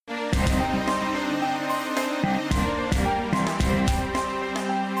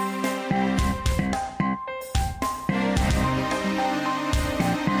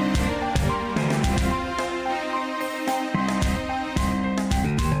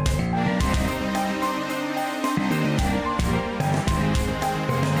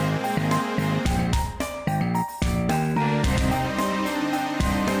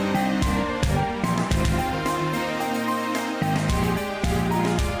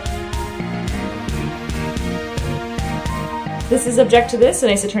This is Object to This, an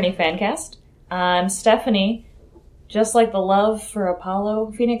Ace Attorney fancast. I'm Stephanie. Just like the love for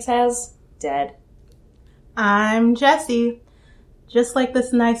Apollo Phoenix has, dead. I'm Jessie. Just like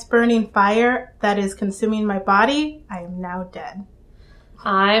this nice burning fire that is consuming my body, I am now dead.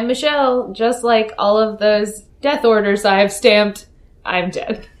 I'm Michelle. Just like all of those death orders I have stamped, I'm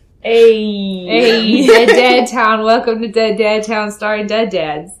dead. Hey, Dead Dad Town. Welcome to Dead Dad Town, starring Dead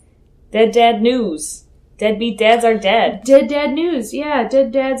Dads. Dead Dad News. Deadbeat dads are dead. Dead Dad News. Yeah,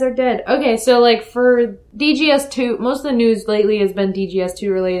 Dead Dads are dead. Okay, so like for DGS2, most of the news lately has been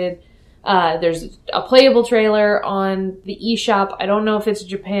DGS2 related. There's a playable trailer on the eShop. I don't know if it's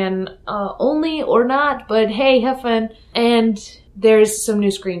Japan only or not, but hey, have fun. And there's some new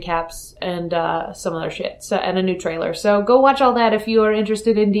screen caps and some other shit. So, and a new trailer. So go watch all that if you are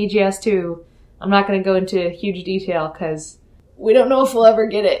interested in DGS2. I'm not going to go into huge detail because we don't know if we'll ever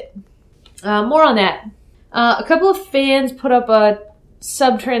get it. More on that. A couple of fans put up a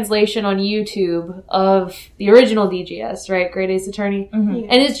sub-translation on YouTube of the original DGS, right? Great Ace Attorney. Mm-hmm. Yeah.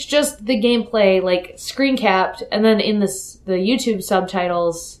 And it's just the gameplay, like, screen capped, and then in the YouTube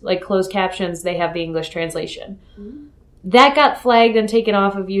subtitles, like, closed captions, they have the English translation. Mm-hmm. That got flagged and taken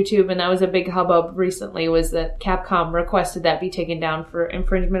off of YouTube, and that was a big hubbub recently, was that Capcom requested that be taken down for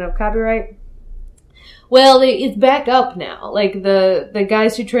infringement of copyright. Well, it's back up now. Like, the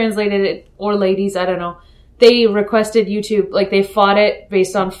guys who translated it, or ladies, I don't know, they requested YouTube, like they fought it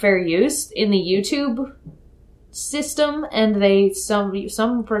based on fair use in the YouTube system, and they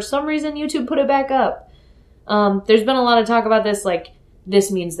for some reason YouTube put it back up. There's been a lot of talk about this, like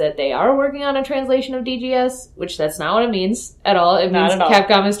this means that they are working on a translation of DGS, which that's not what it means at all. It means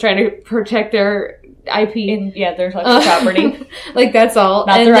Capcom is trying to protect their IP. Their intellectual property. Like that's all.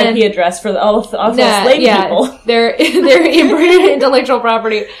 Not their IP address for all those slave people. Their intellectual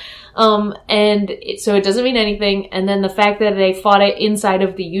property. So it doesn't mean anything, and then the fact that they fought it inside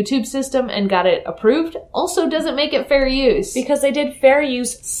of the YouTube system and got it approved also doesn't make it fair use. Because they did fair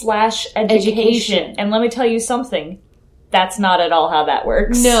use / education. And let me tell you something, that's not at all how that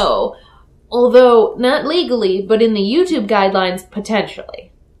works. No. Although, not legally, but in the YouTube guidelines, potentially.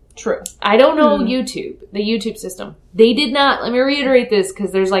 True. I don't know YouTube, the YouTube system. They did not, let me reiterate this,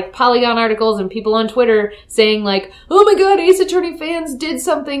 because there's like Polygon articles and people on Twitter saying like, oh my god, Ace Attorney fans did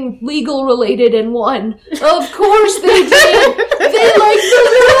something legal related and won. Of course they did! They like the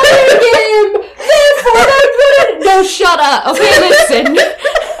Mario game! Therefore I put it! No, shut up! Okay,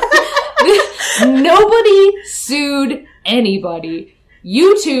 listen. Nobody sued anybody.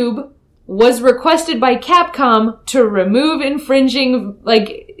 YouTube was requested by Capcom to remove infringing,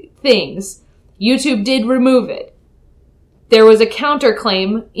 like, things. YouTube did remove it. There was a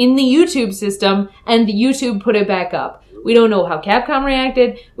counterclaim in the YouTube system, and the YouTube put it back up. We don't know how Capcom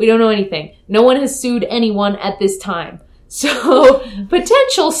reacted. We don't know anything. No one has sued anyone at this time. So,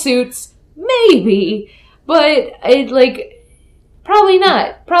 potential suits, maybe, but probably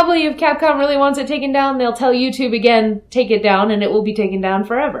not. Probably if Capcom really wants it taken down, they'll tell YouTube again, take it down, and it will be taken down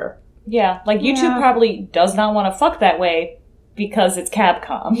forever. Yeah, YouTube probably does not want to fuck that way because it's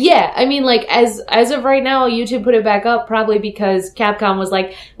Capcom. Yeah, I mean, like, as of right now, YouTube put it back up probably because Capcom was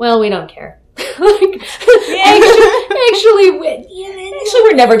like, well, we don't care. Like, actually,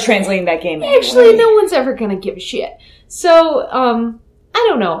 we're never translating that game anyway. Actually, no one's ever gonna give a shit. So, I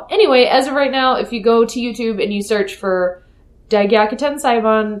don't know. Anyway, as of right now, if you go to YouTube and you search for Daigyakuten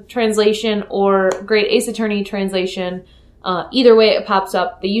Saiban translation or Great Ace Attorney translation, either way it pops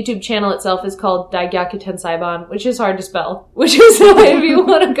up. The YouTube channel itself is called Daigyakuten Saiban, which is hard to spell. Which is why if you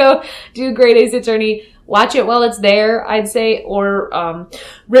want to go do Great Ace Attorney, watch it while it's there, I'd say, or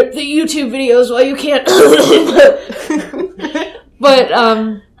rip the YouTube videos while you can't. But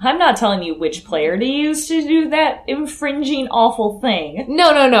I'm not telling you which player to use to do that infringing awful thing. No.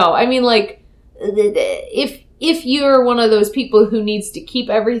 I mean, like, if you're one of those people who needs to keep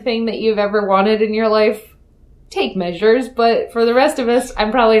everything that you've ever wanted in your life, take measures, but for the rest of us,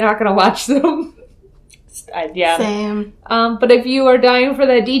 I'm probably not going to watch them. Yeah. Same. But if you are dying for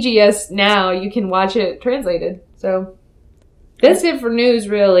that DGS now, you can watch it translated. So, that's it for news,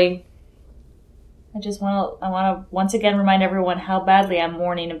 really. I want to once again remind everyone how badly I'm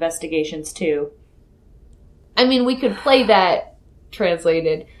mourning Investigations 2. I mean, we could play that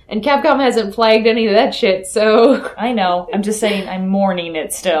translated, and Capcom hasn't flagged any of that shit, so... I know. I'm just saying I'm mourning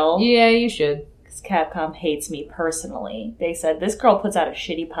it still. Yeah, you should. Capcom hates me personally. They said, this girl puts out a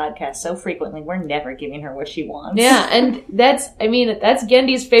shitty podcast so frequently, we're never giving her what she wants. Yeah, and that's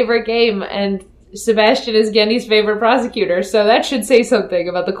Gendy's favorite game, and Sebastian is Gendy's favorite prosecutor, so that should say something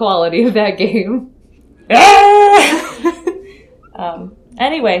about the quality of that game.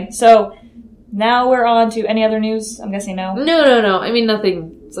 Anyway, so Now we're on to any other news? I'm guessing no. No. I mean,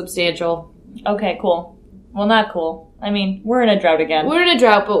 nothing substantial. Okay, cool. Well, not cool. I mean, we're in a drought again. We're in a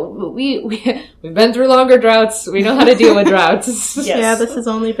drought, but we've been through longer droughts. We know how to deal with droughts. Yes. Yeah, this has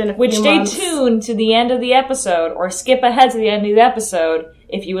only been a Which few stay months. tuned to the end of the episode, or skip ahead to the end of the episode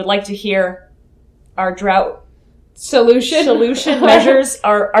if you would like to hear our drought solution measures,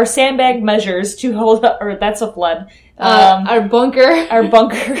 our sandbag measures to hold up, or that's a flood. Our bunker. Our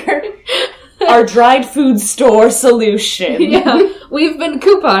bunker. Our dried food store solution. Yeah, we've been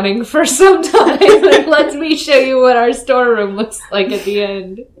couponing for some time. Let me show you what our storeroom looks like at the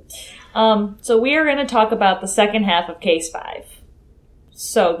end. So we are going to talk about the second half of Case 5.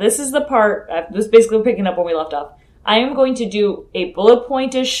 So this is the part, this is basically picking up where we left off. I am going to do a bullet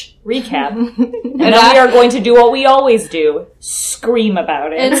point-ish recap, and then we are going to do what we always do, scream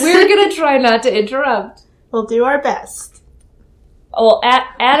about it. And we're going to try not to interrupt. We'll do our best. Well,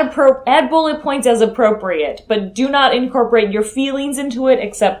 add bullet points as appropriate, but do not incorporate your feelings into it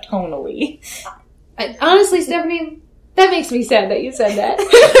except tonally. Honestly, Stephanie, that makes me sad that you said that. For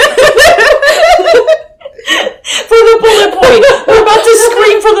the bullet point! We're about to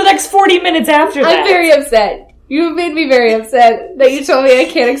scream for the next 40 minutes after that. I'm very upset. You made me very upset that you told me I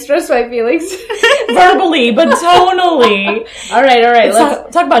can't express my feelings. Verbally, but tonally. Alright,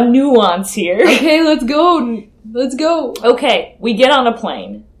 Let's talk about nuance here. Okay, let's go. Let's go. Okay, we get on a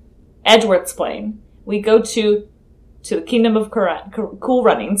plane. Edgeworth's plane. We go to the Kingdom of Cool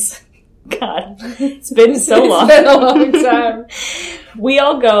Runnings. God, it's been so long. It's been a long time. We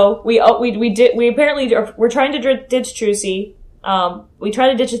all go. We're trying to ditch Trucy. We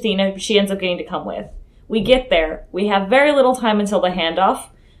try to ditch Athena, but she ends up getting to come with. We get there. We have very little time until the handoff.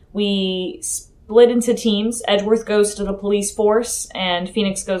 We split into teams. Edgeworth goes to the police force, and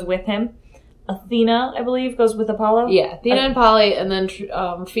Phoenix goes with him. Athena, I believe, goes with Apollo. Yeah, Athena and Polly, and then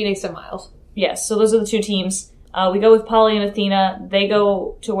Phoenix and Miles. Yes, so those are the two teams. We go with Polly and Athena. They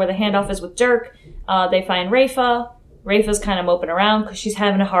go to where the handoff is with Dirk. They find Rafa. Rafa's kind of moping around because she's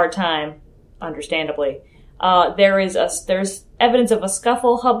having a hard time, understandably. There's evidence of a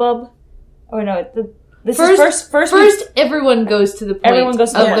scuffle hubbub. Oh no, First, everyone goes to the point of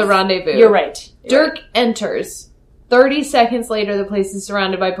the rendezvous. You're right. Dirk enters. 30 seconds later, the place is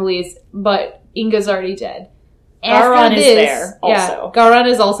surrounded by police, but Inga's already dead. Garan is there, also. Yeah, Garan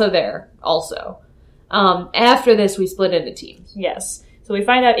is also there, also. After this, we split into teams. Yes. So we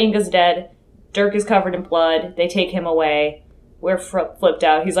find out Inga's dead. Dirk is covered in blood. They take him away. We're flipped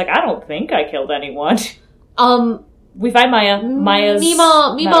out. He's like, I don't think I killed anyone. We find Maya.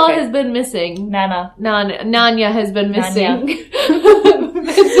 Mima has been missing. Nanya has been missing.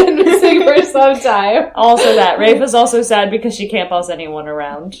 It's been missing for some time. Also that. Rafa's also sad because she can't boss anyone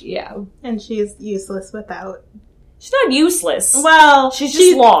around. Yeah. And she's useless without. She's not useless. Well, she's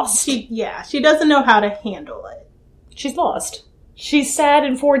just lost. She doesn't know how to handle it. She's lost. She's sad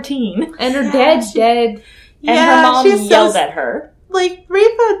and 14. And her dad's dead. And her mom yelled at her. Like,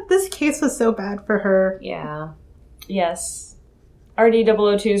 Rafa, this case was so bad for her. Yeah. Yes.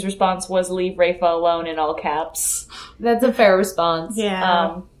 RD002's response was leave Rafa alone in all caps. That's a fair response.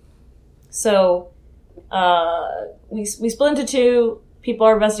 Yeah. We split into two. People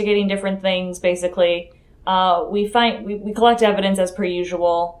are investigating different things, basically. We collect evidence as per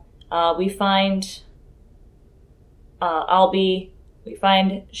usual. We find Albie. We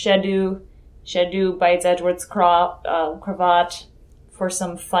find Shedu. Shedu bites Edgeworth's cravat for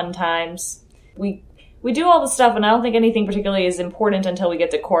some fun times. We do all the stuff, and I don't think anything particularly is important until we get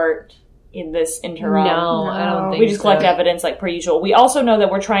to court in this interim. No, I don't think we just collect evidence like per usual. We also know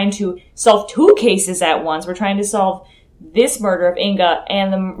that we're trying to solve two cases at once. We're trying to solve this murder of Inga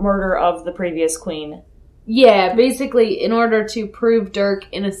and the murder of the previous queen. Yeah, basically, in order to prove Dirk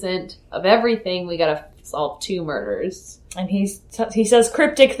innocent of everything, we gotta solve two murders. And he says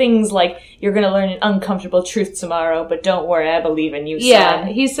cryptic things like, you're gonna learn an uncomfortable truth tomorrow, but don't worry, I believe in you, yeah,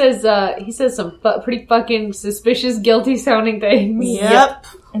 son. he says some pretty fucking suspicious, guilty-sounding things. Yep.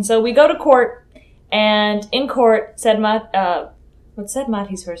 And so we go to court, and in court, what's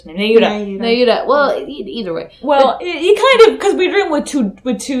Sedmati's first name? Nayuda. Well, either way. Well, you kind of, because we're dealing with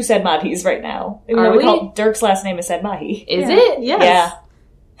two Sedmatis right now. Even though we call Dirk's last name is Sedmati. Is it? Yes. Yeah.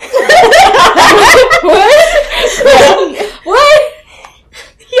 What? What?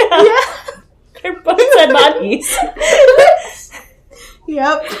 Yeah. They're both Sedmatis.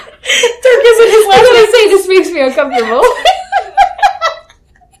 Yep. Dirk isn't his last name. I say this makes me uncomfortable.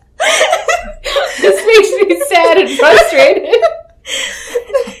 This makes me sad and frustrated.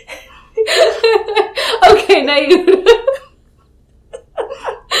 Okay, Nayuda.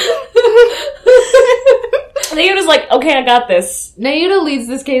 Nayuda's like, okay, I got this. Nayuta leads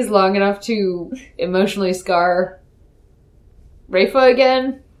this case long enough to emotionally scar Rayfa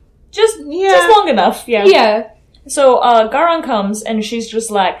again. Just long enough, yeah. Yeah. So, Garon comes, and she's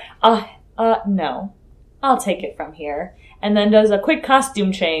just like, no. I'll take it from here. And then does a quick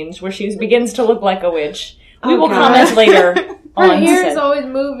costume change where she begins to look like a witch. We will comment later on Her hair is said. always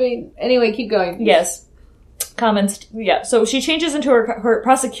moving. Anyway, keep going. Yes. Comments, yeah. So she changes into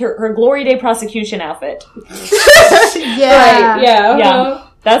her Glory Day prosecution outfit. Yeah. Right, yeah. Yeah.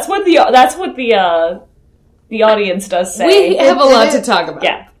 That's what the audience does say. We have a lot to talk about.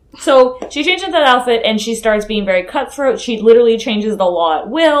 Yeah. So she changes that outfit and she starts being very cutthroat. She literally changes the law at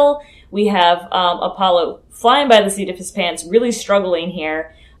will. We have Apollo flying by the seat of his pants, really struggling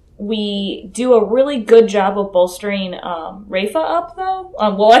here. We do a really good job of bolstering Rayfa up, though.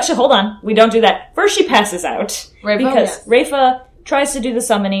 Well, actually, hold on. We don't do that. First, she passes out. Rayfa? Because Rayfa tries to do the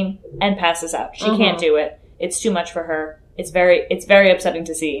summoning and passes out. She can't do it. It's too much for her. It's very upsetting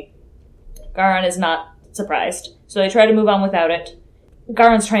to see. Garon is not surprised. So they try to move on without it.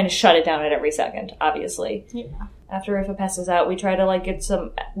 Garon's trying to shut it down at every second, obviously. Yeah. After Rayfa passes out, we try to get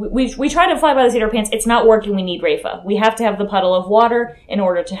some... We try to fly by the seat of our pants. It's not working. We need Rayfa. We have to have the puddle of water in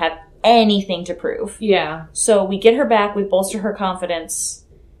order to have anything to prove. Yeah. So we get her back, we bolster her confidence,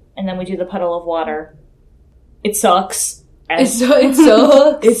 and then we do the puddle of water. It sucks. It sucks.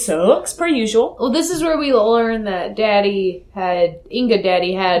 It sucks, per usual. Well, this is where we learn that Inga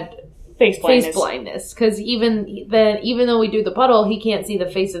Daddy had Face blindness. Because even though we do the puddle, he can't see the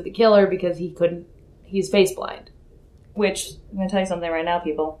face of the killer because he's face blind. Which, I'm going to tell you something right now,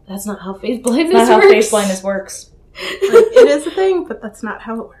 people. That's not how face blindness That's not works. how face blindness works. It is a thing, but that's not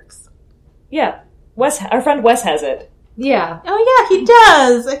how it works. Yeah. Our friend Wes has it. Yeah. Oh yeah, he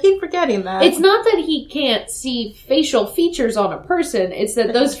does. I keep forgetting that. It's not that he can't see facial features on a person, it's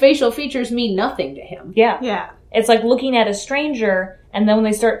that those facial features mean nothing to him. Yeah. Yeah. It's like looking at a stranger, and then when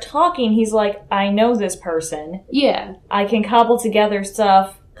they start talking, he's like, I know this person. Yeah. I can cobble together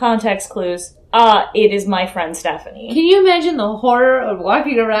stuff, context clues. It is my friend Stephanie. Can you imagine the horror of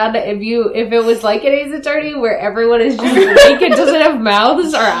walking around if it was like an Ace Attorney where everyone is just naked, doesn't have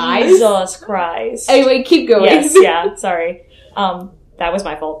mouths or eyes? Jesus Christ. Anyway, keep going. Yes, yeah, sorry. That was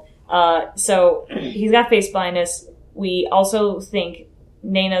my fault. So he's got face blindness. We also think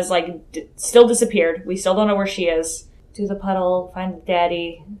Nana's still disappeared. We still don't know where she is. Do the puddle, find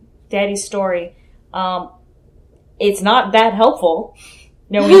Daddy's story. It's not that helpful,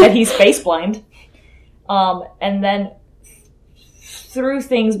 knowing that he's face blind. And then through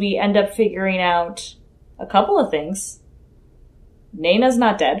things, we end up figuring out a couple of things. Nana's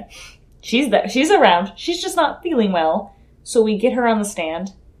not dead. She's there. She's around. She's just not feeling well. So we get her on the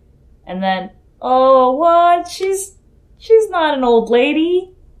stand. And then, oh, what? She's not an old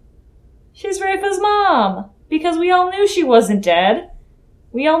lady. She's Rayfa's mom. Because we all knew she wasn't dead.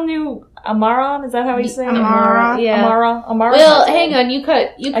 We all knew Amaran, is that how you say it? Amara. Yeah. Amara. Well, hang on, you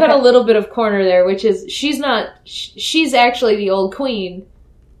cut a little bit of corner there, which is she's actually the old queen,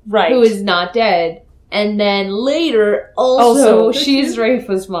 right, who is not dead, and then later also she's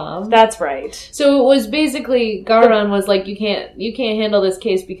Rayfa's mom. That's right. So it was basically Garon was like, you can't handle this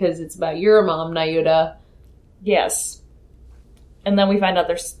case because it's about your mom, Nayuta. Yes, and then we find out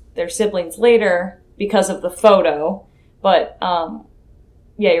they're siblings later because of the photo, but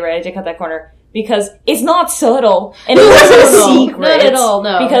yeah, you're right. I did cut that corner because it's not subtle and it wasn't a secret. Not at all.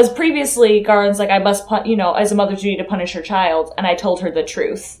 No, because previously Garon's like, I must, as a mother's duty to punish her child, and I told her the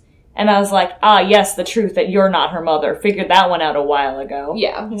truth, and I was like, yes, the truth that you're not her mother. Figured that one out a while ago.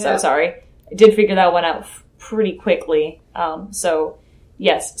 Yeah. So sorry, I did figure that one out pretty quickly. So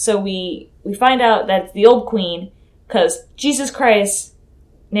yes, so we find out that it's the old queen because Jesus Christ,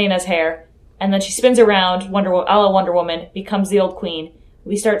 Nana's hair, and then she spins around, a la Wonder Woman, becomes the old queen.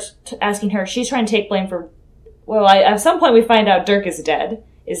 We start asking her, she's trying to take blame for, at some point we find out Dirk is dead.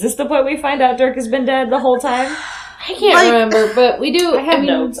 Is this the point we find out Dirk has been dead the whole time? I can't remember, but we do. I have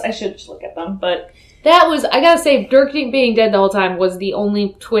notes. I should just look at them, but... That was, I gotta say, Dirk being dead the whole time was the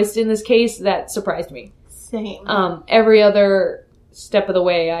only twist in this case that surprised me. Same. Every other step of the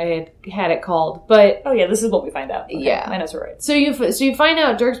way I had it called, but... Oh yeah, this is what we find out. Okay, yeah. My notes are right. So you find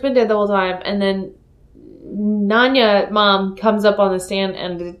out Dirk's been dead the whole time, and then Nanya, mom, comes up on the stand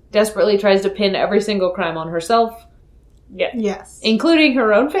and desperately tries to pin every single crime on herself. Yeah. Yes. Including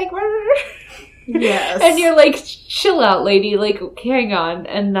her own fake murder. Yes. And you're like, chill out, lady. Like, hang on.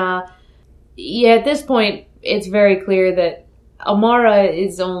 And, yeah, at this point, it's very clear that Amara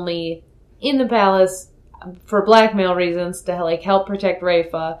is only in the palace for blackmail reasons to, help protect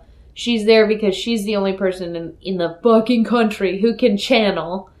Rayfa. She's there because she's the only person in the fucking country who can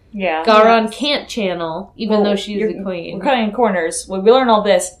channel. Yeah. Garan can't channel, even though she's the queen. We're cutting corners. When we learn all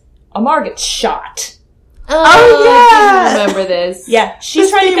this, Amar gets shot. I didn't remember this. Yeah, she's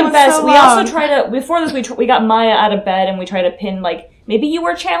This trying to game was confess. so We long. also try to, before this, we got Maya out of bed and we try to pin, like, maybe you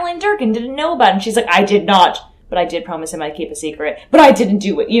were channeling Dirk and didn't know about it. And she's like, I did not, but I did promise him I'd keep a secret. But I didn't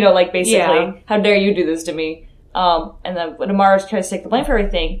do it. You know, like, basically, Yeah. how dare you do this to me? And then when Amara tries to take the blame for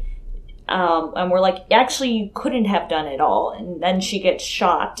everything, and we're like, actually, you couldn't have done it all. And then she gets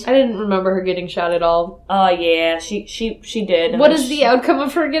shot. I didn't remember her getting shot at all. Yeah, she did. And What then is the outcome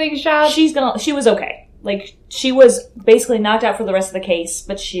of her getting shot? she was okay. Like, she was basically knocked out for the rest of the case,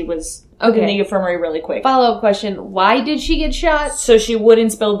 but she was put in the infirmary really quick. Follow-up question. Why did she get shot? So she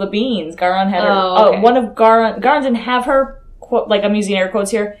wouldn't spill the beans. Garan had her, okay. one of Garan didn't have her, quote, like, I'm using air quotes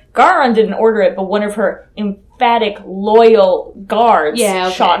here. Garan didn't order it, but one of her emphatic, loyal guards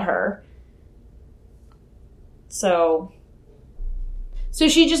shot her. So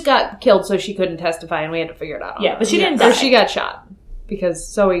she just got killed so she couldn't testify and we had to figure it out. Yeah, but she didn't die. Or she got shot.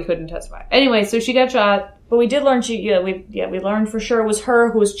 Because Zoe couldn't testify. Anyway, so she got shot. But we did learn we learned for sure it was her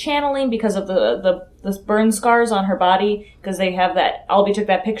who was channeling because of the burn scars on her body, because they have that. Albie took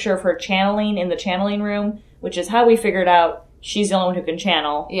that picture of her channeling in the channeling room, which is how we figured out she's the only one who can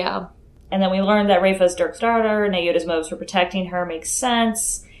channel. Yeah. And then we learned that Rafa's Dirk's daughter, and Yoda's motives for protecting her makes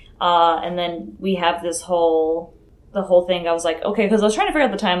sense. And then we have the whole thing. I was like, okay, because I was trying to figure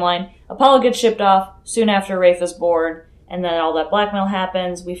out the timeline. Apollo gets shipped off soon after Rafa's born. And then all that blackmail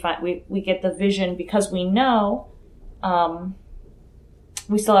happens. We get the vision because we know,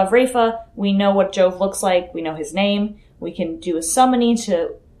 we still have Rafa. We know what Jove looks like. We know his name. We can do a summoning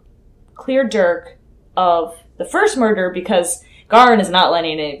to clear Dirk of the first murder because Garan is not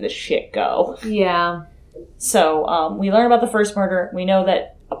letting any of this shit go. Yeah. So, we learn about the first murder. We know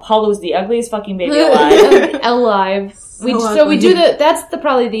that Apollo's the ugliest fucking baby alive. Alive. So we do that's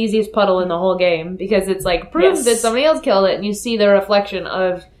probably the easiest puddle in the whole game, because it's like, prove that somebody else killed it, and you see the reflection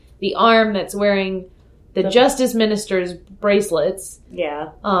of the arm that's wearing the Justice Minister's bracelets. Yeah.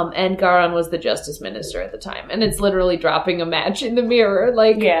 And Garan was the Justice Minister at the time. And it's literally dropping a match in the mirror,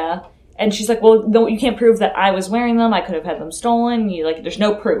 like... Yeah. And she's like, well, no, you can't prove that I was wearing them. I could have had them stolen. There's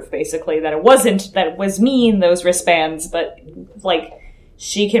no proof, basically, that it was me in those wristbands, but, like,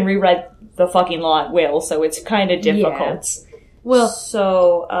 she can rewrite the fucking law at will, so it's kind of difficult. Yeah. Well,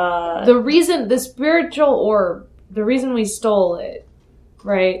 so, the reason we stole it,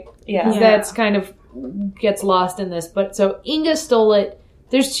 right? Yeah. That's kind of gets lost in this. But so Inga stole it.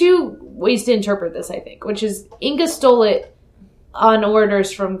 There's two ways to interpret this, I think, which is Inga stole it on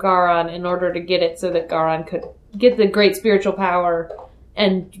orders from Garan in order to get it so that Garan could get the great spiritual power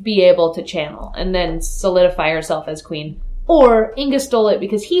and be able to channel and then solidify herself as queen. Or Inga stole it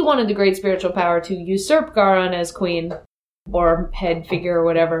because he wanted the great spiritual power to usurp Garan as queen or head figure or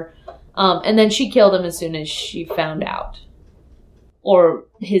whatever. And then she killed him as soon as she found out. Or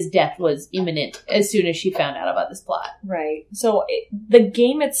his death was imminent as soon as she found out about this plot. Right. So the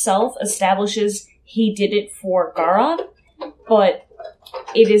game itself establishes he did it for Garan, but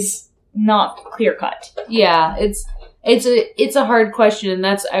it is not clear cut. Yeah, it's a hard question, and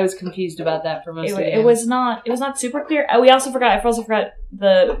I was confused about that for most of it. It was not super clear. I also forgot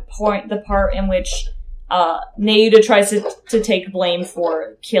the part in which Nayuda tries to take blame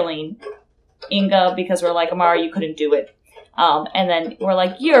for killing Inga because we're like, Amara, you couldn't do it. And then we're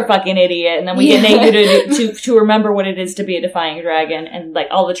like, you're a fucking idiot. And then we get Nayuda to remember what it is to be a defying dragon, and like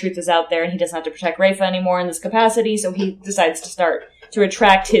all the truth is out there, and he doesn't have to protect Rafa anymore in this capacity, so he decides to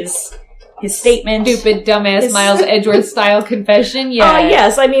retract his statement. Stupid, dumbass Miles Edgeworth style confession. Yeah.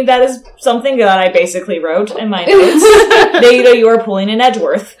 Yes. I mean, that is something that I basically wrote in my notes. Nayuda, you are pulling an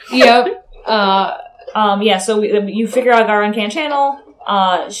Edgeworth. Yep. Yeah, so you figure out Garan can't channel.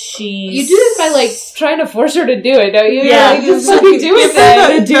 You do this by, like, trying to force her to do it, don't you? Yeah. Like, just fucking do it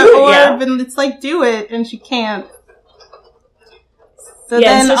then. Do it, orb, and it's like, do it, and she can't. So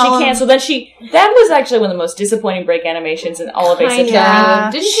yeah, so she can't. So then that was actually one of the most disappointing break animations in all of Ace Attorney.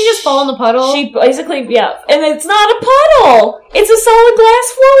 Yeah. Didn't she just fall in the puddle? She basically, and it's not a puddle! It's a solid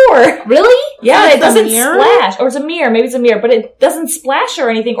glass floor! Really? Yeah, So it doesn't mirror? splash. Or it's a mirror, maybe it's a mirror, but it doesn't splash or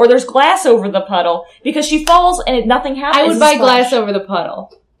anything, or there's glass over the puddle, because she falls and nothing happens. I would buy glass over the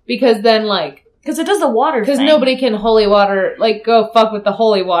puddle. Because then, like... Because it does the water Because thing. nobody can holy water, like, go fuck with the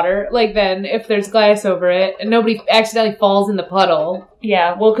holy water. Like, then, if there's glass over it, and nobody accidentally falls in the puddle.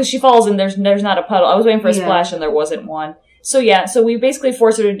 Yeah, well, because she falls and there's not a puddle. I was waiting for a splash and there wasn't one. So yeah, so we basically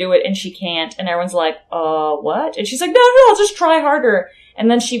force her to do it and she can't, and everyone's like, what? And she's like, no, I'll just try harder. And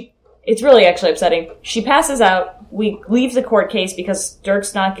then it's really actually upsetting. She passes out, we leave the court case because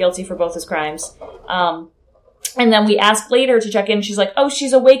Dirk's not guilty for both his crimes. And then we ask later to check in. She's like, "Oh,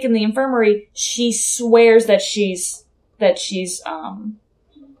 she's awake in the infirmary." She swears that she's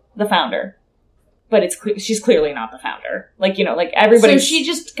the founder, but she's clearly not the founder. Like, you know, like everybody. So she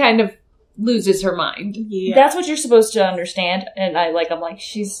just kind of loses her mind. Yeah. That's what you're supposed to understand. And I'm like,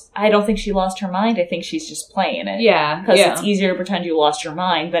 I don't think she lost her mind. I think she's just playing it. Yeah. Because it's easier to pretend you lost your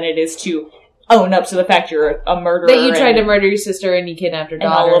mind than it is to own up to the fact you're a murderer. That you tried to murder your sister and you kidnapped her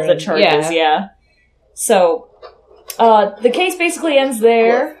daughter. And all of the charges, yeah. So, the case basically ends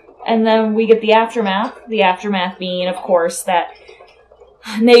there. And then we get the aftermath. The aftermath being, of course, that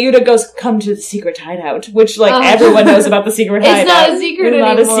Nayuta goes, "Come to the secret hideout," which, like, everyone knows about the secret hideout. It's not a secret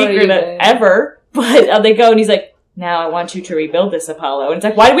anymore. It's not a secret even. ever. But they go, and he's like, "Now I want you to rebuild this, Apollo." And it's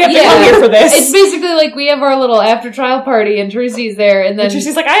like, why do we have to come here for this? It's basically like we have our little after-trial party, and Trucy's there, and then... And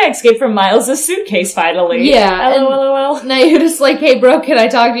Trucy's like, "I escaped from Miles' suitcase, finally." Yeah. LOL. Now you're just like, "Hey, bro, can I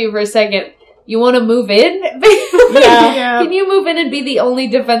talk to you for a second? You want to move in?" Yeah. Can you move in and be the only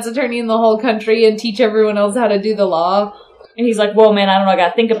defense attorney in the whole country and teach everyone else how to do the law? And he's like, "Whoa, man, I don't know, I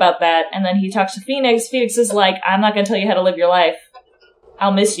gotta think about that." And then he talks to Phoenix. Phoenix is like, "I'm not gonna tell you how to live your life.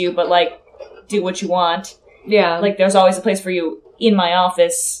 I'll miss you, but, like, do what you want. Yeah. Like, there's always a place for you in my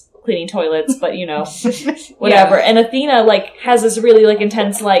office, cleaning toilets, but, you know, whatever." Yeah. And Athena, like, has this really, like,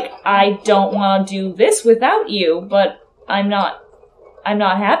 intense, like, "I don't want to do this without you, but I'm not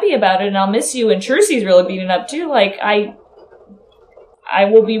happy about it, and I'll miss you." And Trucy's really beaten up, too. Like, I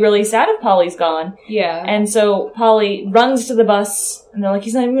will be really sad if Polly's gone. Yeah. And so Polly runs to the bus, and they're like,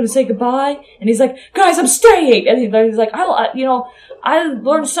 "He's not even going to say goodbye." And he's like, "Guys, I'm staying." And he's like, I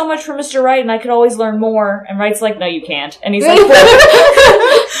learned so much from Mr. Wright, and I could always learn more. And Wright's like, "No, you can't." And he's like,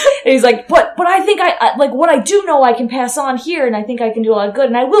 and he's like, but I think I like what I do know I can pass on here, and I think I can do a lot of good,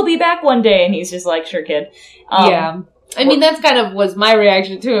 and I will be back one day. And he's just like, "Sure, kid." Yeah. I mean, that's kind of was my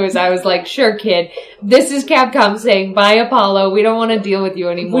reaction to it, was I was like, "Sure, kid. This is Capcom saying, bye, Apollo. We don't want to deal with you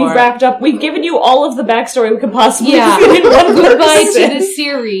anymore. We've wrapped up. We've given you all of the backstory we could possibly Yeah. fit in one Goodbye person. to the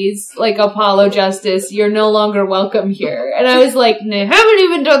series, like Apollo Justice. You're no longer welcome here." And I was like, "They haven't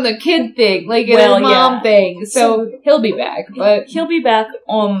even done the kid thing, like his mom thing. So he'll be back, but He'll be back.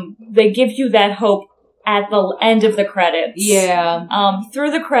 They give you that hope at the end of the credits. yeah, Through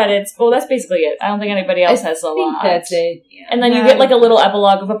the credits. Well, that's basically it. I don't think anybody else has a I think lot. that's it. Yeah. And then you get like a little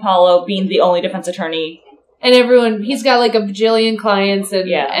epilogue of Apollo being the only defense attorney. And everyone, he's got like a bajillion clients, and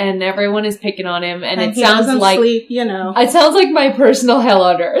Yeah. and everyone is picking on him, and it he sounds doesn't like sleep, you know. it sounds like my personal hell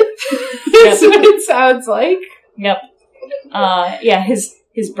on earth. That's what it sounds like. Yep. Yeah, his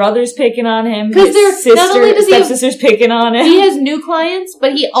brother's picking on him. 'Cause His they're- not only does he have- stepsister's picking on him. He has new clients,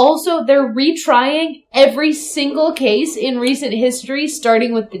 but they're retrying every single case in recent history,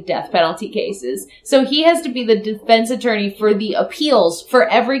 starting with the death penalty cases. So he has to be the defense attorney for the appeals for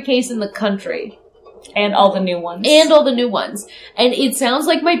every case in the country. And all the new ones. And all the new ones. And it sounds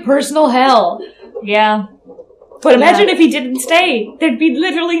like my personal hell. Yeah. But imagine if he didn't stay. There'd be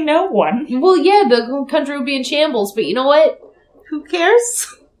literally no one. Well, yeah, the whole country would be in shambles, but you know what? Who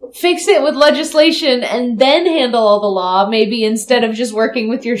cares? Fix it with legislation and then handle all the law, maybe instead of just working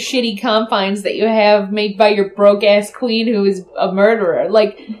with your shitty confines that you have made by your broke-ass queen who is a murderer.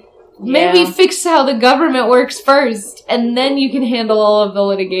 Like, maybe Yeah. fix how the government works first, and then you can handle all of the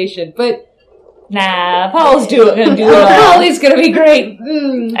litigation. But Nah, Paul's gonna do it all. Polly's gonna be great.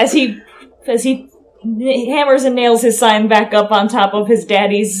 Mm. As he hammers and nails his sign back up on top of his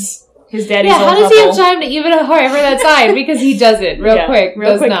daddy's Yeah, how old does he have couple. time to even hammer that sign? Because he doesn't. Real quick.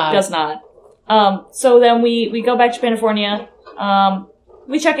 Does not. So then we go back to California.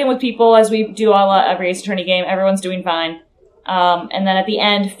 We check in with people as we do every Ace Attorney game. Everyone's doing fine. And then at the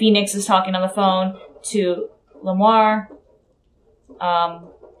end, Phoenix is talking on the phone to Lemoire,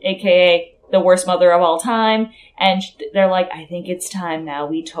 aka the worst mother of all time. And they're like, "I think it's time now.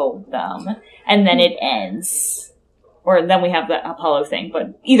 We told them." And then it ends. Or then we have the Apollo thing,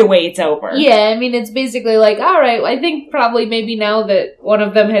 but either way, it's over. Yeah, I mean, it's basically like, alright, I think probably maybe now that one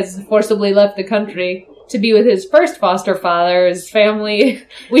of them has forcibly left the country to be with his first foster father, his family,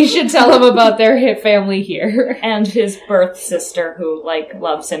 we should tell him about their hit family here. And his birth sister, who, like,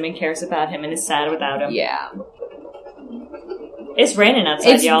 loves him and cares about him and is sad without him. Yeah. It's raining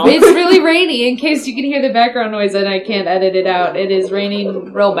outside, y'all. It's really rainy, in case you can hear the background noise and I can't edit it out. It is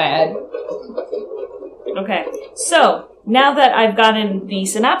raining real bad. Okay, so, now that I've gotten the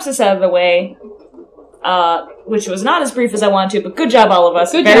synopsis out of the way, which was not as brief as I wanted to, but good job, all of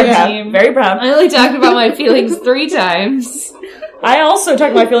us. Good Very job, proud. team. Very proud. I only talked about my feelings 3 times. I also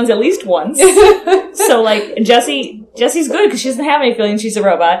talked my feelings at least once. So, like, Jesse Jesse's good because she doesn't have any feelings. She's a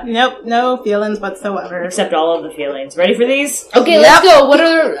robot. Nope, no feelings whatsoever. Except all of the feelings. Ready for these? Okay, let's go. What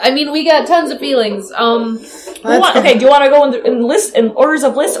are... I mean, we got tons of feelings. Okay, do you want to go in orders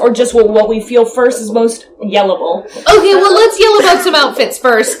of list, or just what we feel first is most yellable? Okay, well, let's yell about some outfits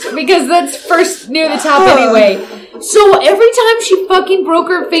first, because that's first near the top anyway. So every time she fucking broke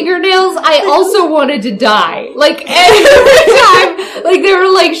her fingernails, I also wanted to die. Like, every time, like, they were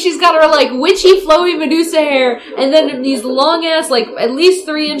like, she's got her, like, witchy, flowy Medusa hair, and then these long-ass, like, at least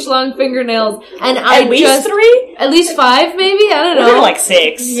 3-inch long fingernails, and At least 3? At least 5, maybe? I don't know. They're like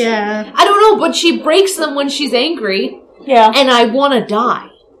 6. Yeah. I don't know, but she breaks them when she's angry, Yeah. and I want to die.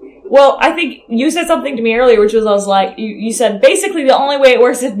 Well, I think you said something to me earlier, which was, I was like, you said, basically the only way it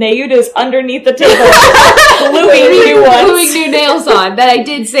works is Nayuta is underneath the table gluing new ones. Gluing new nails on. That I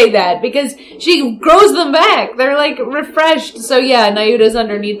did say that, because she grows them back. They're, like, refreshed. So, yeah, Nayuta's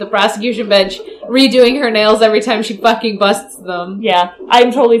underneath the prosecution bench, redoing her nails every time she fucking busts them. Yeah,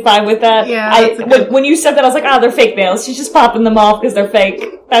 I'm totally fine with that. Yeah, when you said that, I was like, they're fake nails. She's just popping them off because they're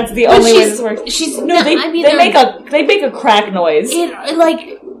fake. That's the only way this works. They make a crack noise.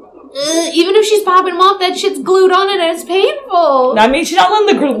 Even if she's popping them off, that shit's glued on and it's painful. I mean, she's not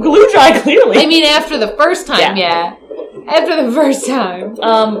letting the glue dry, clearly. I mean, after the first time, yeah. After the first time.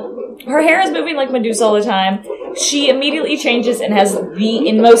 Her hair is moving like Medusa all the time. She immediately changes and has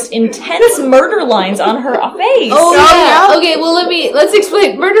the most intense murder lines on her face. Oh, yeah. Okay, well, let's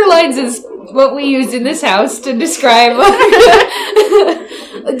explain. Murder lines is what we use in this house to describe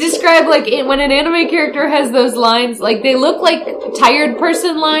when an anime character has those lines, like, they look like tired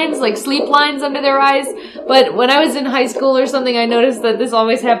person lines, like sleep lines under their eyes, but when I was in high school or something, I noticed that this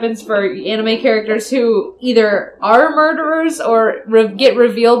always happens for anime characters who either are murderers or get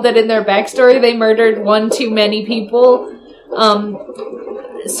revealed that in their backstory they murdered one too many people.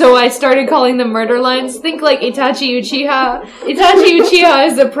 So I started calling them murder lines. Think like Itachi Uchiha. Itachi Uchiha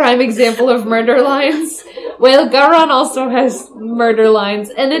is a prime example of murder lines. Well, Garan also has murder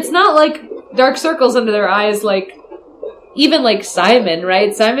lines. And it's not like dark circles under their eyes like... Even like Simon,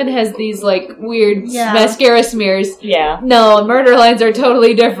 right? Simon has these like weird mascara smears. Yeah. No, murder lines are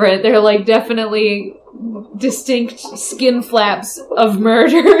totally different. They're like definitely distinct skin flaps of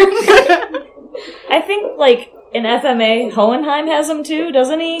murder. I think like... in FMA, Hohenheim has them too,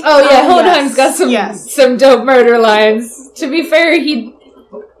 doesn't he? Oh yeah, Hohenheim's got some dope murder lines. To be fair, he did.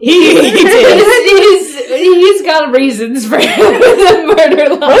 He's got reasons for the murder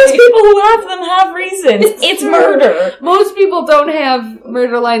lines. Most people who have them have reasons. It's murder. Most people don't have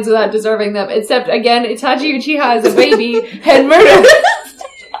murder lines without deserving them, except, again, Itachi Uchiha is a baby and murder.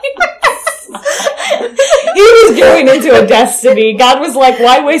 He was going into a destiny. God was like,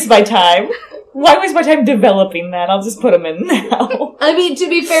 why waste my time? Why waste my time developing that? I'll just put him in now. I mean, to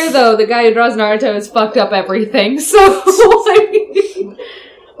be fair, though, the guy who draws Naruto has fucked up everything, so... I mean...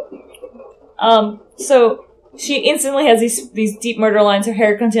 So, she instantly has these deep murder lines. Her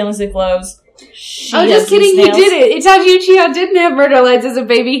hair continuously flows. I'm just kidding, he did it. Itachi Uchiha didn't have murder lines as a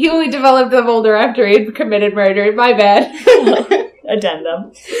baby. He only developed them older after he had committed murder. My bad.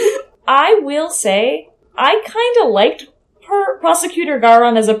 Addendum. I will say, I kind of liked Prosecutor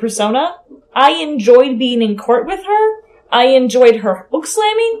Garan as a persona. I enjoyed being in court with her. I enjoyed her book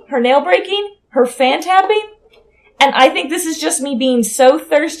slamming, her nail breaking, her fan tapping. And I think this is just me being so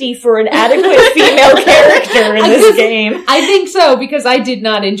thirsty for an adequate female character in this game. I think so, because I did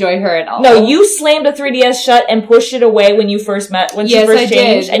not enjoy her at all. No, you slammed a 3DS shut and pushed it away when you first met, when she first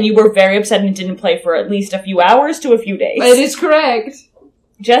changed, and you were very upset and didn't play for at least a few hours to a few days. That is correct.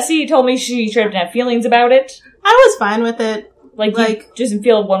 Jessie told me she didn't have feelings about it. I was fine with it. Like, you just didn't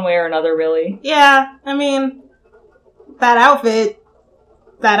feel one way or another, really. Yeah, I mean, that outfit.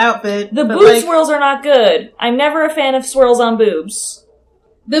 The boob swirls are not good. I'm never a fan of swirls on boobs.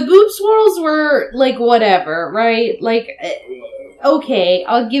 The boob swirls were, like, whatever, right? Like, okay,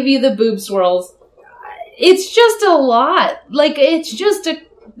 I'll give you the boob swirls. It's just a lot. Like, it's just a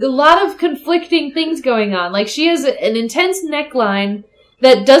lot of conflicting things going on. Like, she has an intense neckline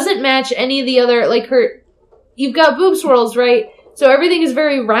that doesn't match any of the other, like, you've got boob swirls, right? So everything is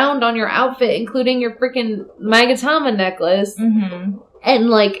very round on your outfit, including your freaking Magatama necklace. Mm-hmm.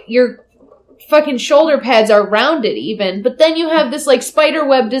 And, like, your fucking shoulder pads are rounded even. But then you have this, like,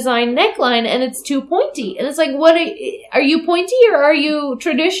 spiderweb design neckline, and it's too pointy. And it's like, are you pointy or are you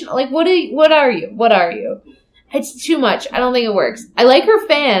traditional? Like, what are you? It's too much. I don't think it works. I like her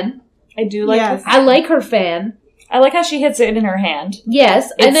fan. I do like her fan. I like her fan. I like how she hits it in her hand.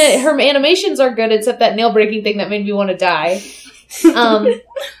 Yes, and then her animations are good, except that nail-breaking thing that made me want to die.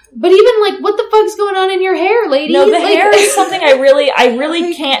 But even, like, what the fuck's going on in your hair, lady? No, the like, hair is something I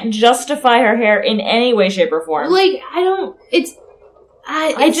really can't justify her hair in any way, shape, or form. Like, I don't,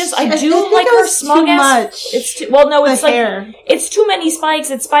 I do like her smug ass. It's too, well, no, it's like, hair. it's too many spikes,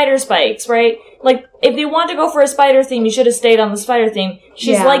 it's spider spikes, right? Like, if you want to go for a spider theme, you should have stayed on the spider theme.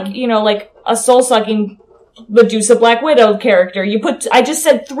 She's like, you know, like a soul-sucking Medusa Black Widow character. I just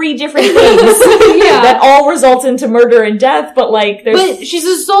said 3 different things that all result into murder and death, but like, But she's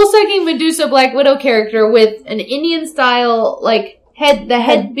a soul-sucking Medusa Black Widow character with an Indian-style, like, head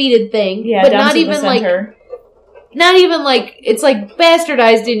beaded thing. Yeah, but down not to even the center. Not even like, it's like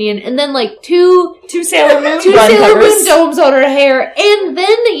bastardized Indian, and then like two Sailor Moon domes on her hair, and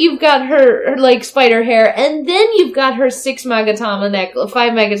then you've got her like spider hair, and then you've got her 5 Magatama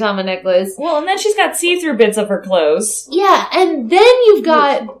necklace. Well, and then she's got see-through bits of her clothes. Yeah, and then you've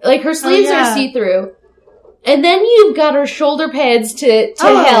got, like, her sleeves are see-through, and then you've got her shoulder pads to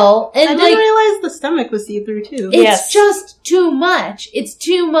hell, and I like, didn't realize the stomach was see-through too. it's just too much. It's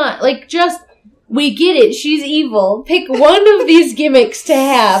too much. Like, just, we get it. She's evil. Pick one of these gimmicks to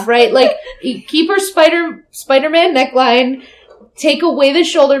have, right? Like, keep her Spider-Man neckline, take away the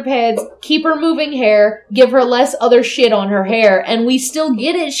shoulder pads, keep her moving hair, give her less other shit on her hair, and we still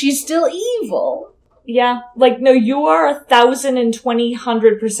get it. She's still evil. Yeah. Like, no, you are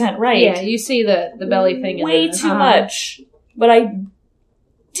 1,020% right. Yeah, you see the belly thing. Way too much. But I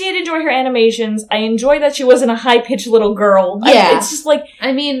did enjoy her animations. I enjoyed that she wasn't a high-pitched little girl. Yeah. It's just like,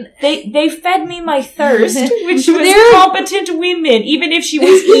 I mean, they fed me my thirst, which was competent women, even if she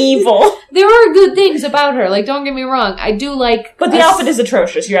was evil. there are good things about her. Like, don't get me wrong. I do like... But the outfit is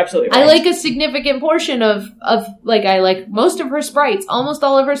atrocious. You're absolutely right. I like a significant portion of, like, I like most of her sprites. Almost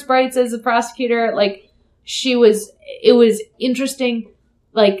all of her sprites as a prosecutor. Like, it was interesting,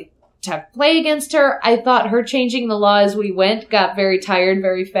 like, to play against her. I thought her changing the law as we went got very tired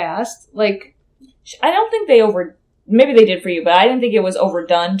very fast. Like, I don't think maybe they did for you, but I didn't think it was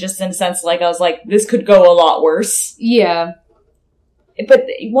overdone, just in a sense, like, I was like, this could go a lot worse. Yeah. But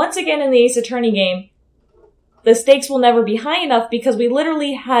once again in the Ace Attorney game, the stakes will never be high enough because we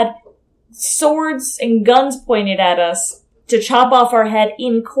literally had swords and guns pointed at us to chop off our head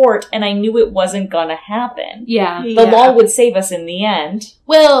in court, and I knew it wasn't gonna happen. Yeah. The law would save us in the end.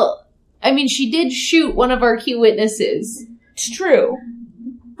 Well, I mean, she did shoot one of our key witnesses. It's true.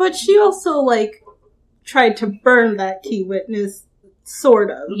 But she also, like, tried to burn that key witness,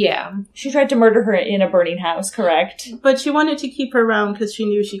 sort of. Yeah. She tried to murder her in a burning house, correct? But she wanted to keep her around because she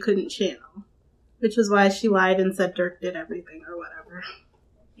knew she couldn't channel. Which was why she lied and said Dirk did everything or whatever.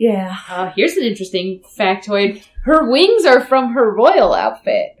 Yeah. Here's an interesting factoid. Her wings are from her royal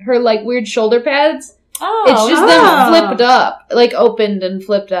outfit. Her, like, weird shoulder pads. Oh. It's just them flipped up. Like, opened and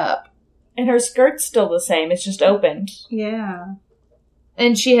flipped up. And her skirt's still the same, it's just opened. Yeah.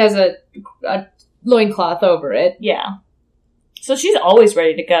 And she has a loincloth over it. Yeah. So she's always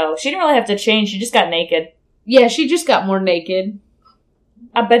ready to go. She didn't really have to change, she just got naked. Yeah, she just got more naked.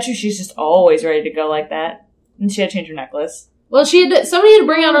 I bet you she's just always ready to go like that. And she had to change her necklace. Well, somebody had to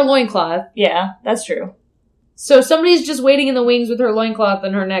bring out her loincloth. Yeah, that's true. So somebody's just waiting in the wings with her loincloth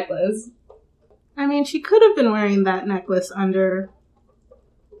and her necklace. I mean, she could have been wearing that necklace under...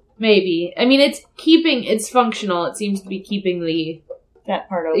 Maybe. I mean, it's functional. It seems to be keeping that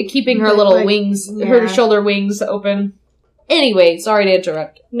part open. Keeping her little wings, her shoulder wings open. Anyway, sorry to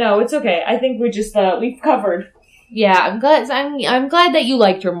interrupt. No, it's okay. I think we just, we've covered. Yeah, I'm glad that you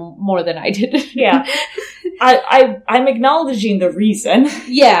liked her more than I did. Yeah. I'm acknowledging the reason.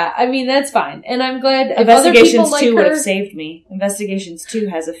 Yeah, I mean, that's fine. And I'm glad Investigations 2 would have saved me. Investigations 2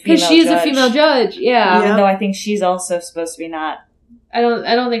 has a female judge. Because she's a female judge, yeah. Even though I think she's also supposed to be not. I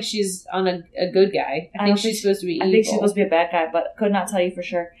don't think she's on a good guy. I think she's supposed to be evil. I think she's supposed to be a bad guy, but could not tell you for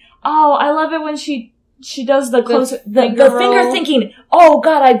sure. Oh, I love it when she does the finger thinking, oh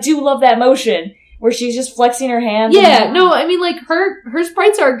god, I do love that motion. Where she's just flexing her hands. Yeah, no, I mean, like, her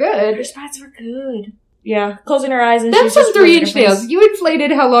sprites are good. Her sprites are good. Yeah, closing her eyes and that's some 3-inch nails. You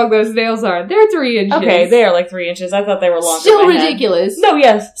inflated how long those nails are. They're 3 inches. Okay, they are like 3 inches. I thought they were longer. Still ridiculous. No,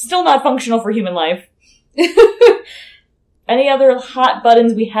 yes, still not functional for human life. Any other hot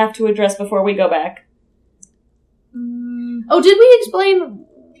buttons we have to address before we go back? Oh, did we explain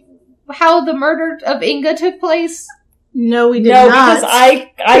how the murder of Inga took place? No, we did not. Because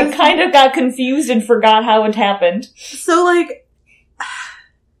I kind of got confused and forgot how it happened. So, like,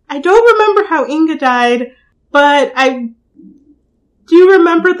 I don't remember how Inga died, but I do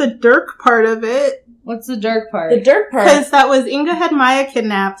remember the Dirk part of it. What's the Dirk part? The Dirk part? Because that was Inga had Maya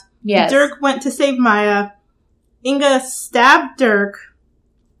kidnapped. Yes. Dirk went to save Maya. Inga stabbed Dirk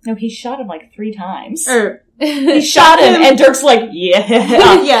No, he shot him like 3 times. Or, He shot him, and Dirk's like, yeah,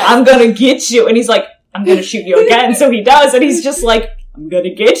 Yes. I'm gonna get you. And he's like, I'm gonna shoot you again. So he does, and he's just like, I'm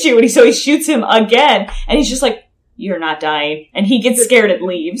gonna get you. And so he shoots him again, and he's just like, you're not dying. And he gets scared and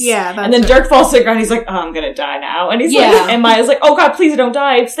leaves. yeah, that's And then right. Dirk falls to the ground, he's like, oh, I'm gonna die now. And he's Yeah. like, and Maya's like, oh god, please don't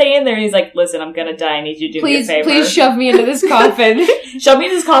die, stay in there. And he's like, listen, I'm gonna die, I need you to do me a Please, favor. please shove me into this coffin. Shove me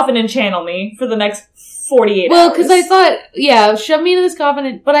in this coffin and channel me for the next 48 Well, hours. because I thought, yeah, shove me into this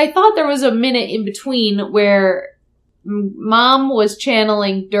coffin, but I thought there was a minute in between where Mom was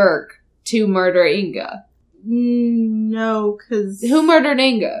channeling Dirk to murder Inga. No, because Who murdered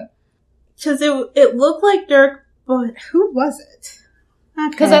Inga? it looked like Dirk, but who was it?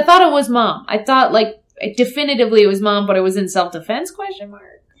 Because I thought it was Mom. I thought, like, definitively it was Mom, but it was in self-defense, question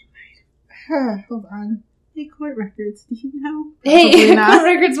mark. Hold on. Hey, court records, do you know? Hey, Probably not. court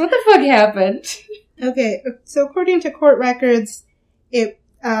records, what the fuck happened? Okay, so according to court records,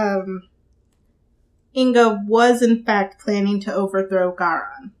 Inga was in fact planning to overthrow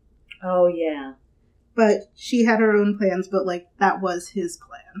Garan. Oh, yeah. But she had her own plans, but, like, that was his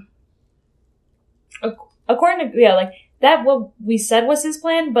plan. According to, yeah, like, that what we said was his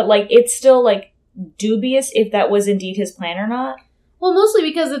plan, but, like, it's still, like, dubious if that was indeed his plan or not. Well, mostly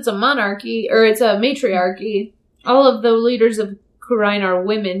because it's a monarchy, or it's a matriarchy. All of the leaders of Khura'in are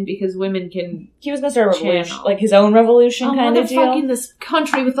women, because women can... He was gonna start a revolution, Channel. like his own revolution kind of motherfucking deal. this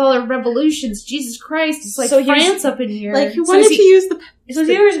country with all their revolutions. Jesus Christ, it's like So here's- France up in here. Like, he So wanted is to use the... So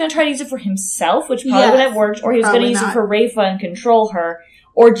either he was gonna try to use it for himself, which probably Yes, wouldn't have worked, or he was gonna probably use it not. for Rafa and control her,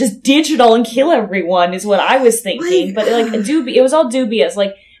 or just ditch it all and kill everyone, is what I was thinking. Like- But, like, it was all dubious.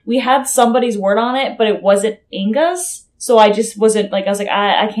 Like, we had somebody's word on it, but it wasn't Inga's. So I just wasn't, like, I was like,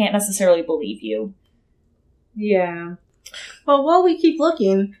 I can't necessarily believe you. yeah. Well, while we keep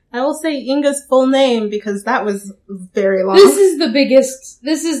looking, I will say Inga's full name, because that was very long. This is the biggest,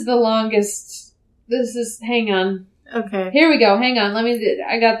 this is the longest, hang on. Okay. Here we go, hang on,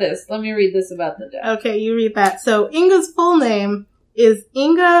 I got this. Let me read this about the death. Okay, you read that. So Inga's full name is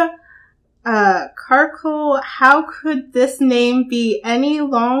Inga Karkul. How could this name be any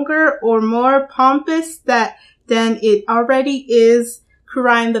longer or more pompous than it already is?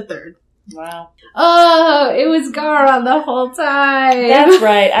 Khura'in III. Wow. Oh, it was Garan the whole time. That's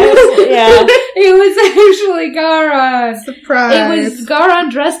right. Yeah. It was actually Garan. Surprise. It was Garan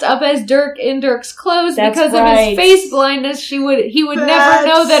dressed up as Dirk in Dirk's clothes That's because right. of his face blindness. He would never That's-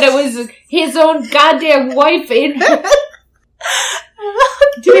 know that it was his own goddamn wife in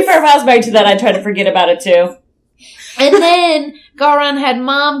To be fair, if I was married to that, I'd try to forget about it too. And then Garan had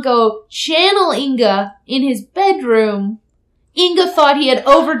Mom go channel Inga in his bedroom. Inga thought he had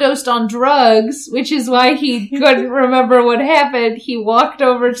overdosed on drugs, which is why he couldn't remember what happened. He walked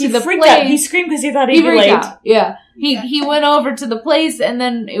over to He the freaked place. out. He screamed because he thought he'd He be freaked late. out. Yeah. He went over to the place and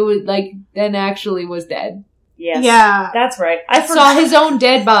then it was like, then actually was dead. Yes. Yeah. That's right. I Saw his own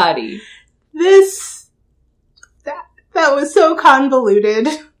dead body. That was so convoluted.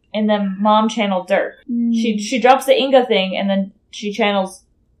 And then Mom channeled Dirk. Mm. She drops the Inga thing, and then she channels...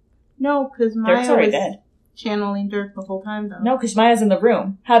 No, because Dirk's Maya already was dead. channeling Dirk the whole time, though. No, because Maya's in the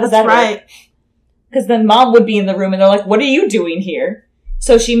room. How does That's that right. work? Because then Mom would be in the room, and they're like, what are you doing here?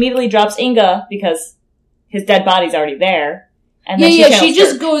 So she immediately drops Inga, because his dead body's already there. And then she she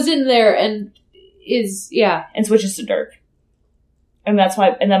just Dirk goes in there and and switches to Dirk. And that's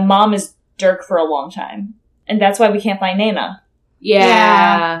why... And then Mom is Dirk for a long time. And that's why we can't find Nana.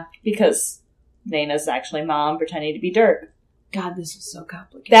 Yeah. Because Nana's actually Mom pretending to be Dirk. God, this was so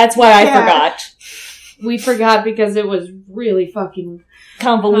complicated. That's why I Yeah. forgot. We forgot because it was really fucking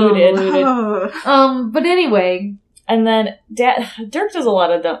Convoluted. Oh. But anyway. And then Dirk does a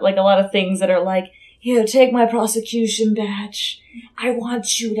lot of things that are like, here, take my prosecution badge. I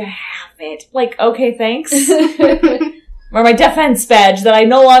want you to have it. Like, okay, thanks. Or my defense badge that I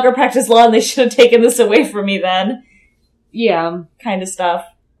no longer practice law and they should have taken this away from me then. Yeah. Kind of stuff.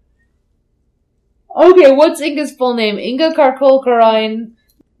 Okay, what's Inga's full name? Inga Karkul Khura'in.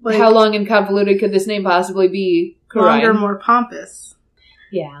 Like, How long and convoluted could this name possibly be? longer, Khura'in. more pompous.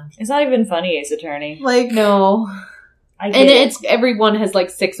 Yeah. It's not even funny, Ace Attorney. Like, No. I get And it. everyone has like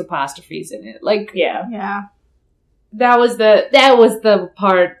 6 apostrophes in it. Like, Yeah. yeah. that was the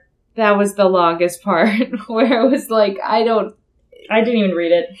part, that was the longest part where it was like, I didn't even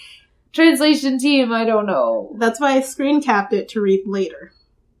read it. translation team, I don't know. That's why I screen capped it to read later.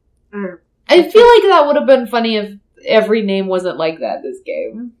 Or, I feel like that would have been funny if every name wasn't like that this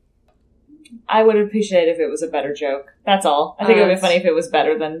game. I would appreciate it if it was a better joke. That's all. I think it would be That's- funny if it was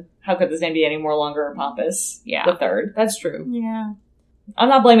better than how could this name be any more longer or pompous? Yeah. The third. That's true. yeah. I'm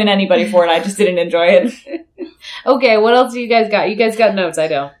not blaming anybody for it. I just didn't enjoy it. Okay, what else do you guys got? You guys got notes, I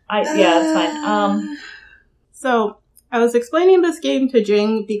don't. Yeah, that's fine. So, I was explaining this game to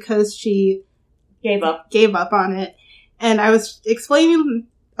Jing because she Gave up on it. And I was explaining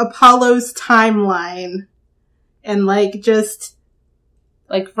Apollo's timeline. And, like, just...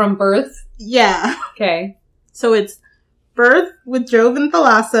 Like, from birth? Yeah. Okay. So it's birth with Jove and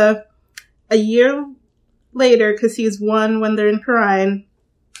Thalassa. A year later, because he's 1 when they're in Khura'in.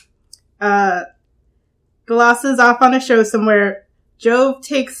 Thalassa's off on a show somewhere. Jove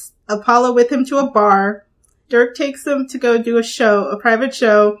takes Apollo with him to a bar. Dirk takes him to go do a private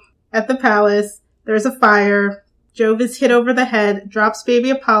show at the palace. There's a fire. Jove is hit over the head, drops baby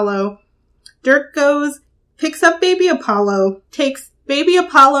Apollo. Dirk goes, picks up baby Apollo, takes baby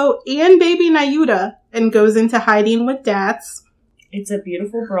Apollo and baby Nayuta, and goes into hiding with Dats. It's a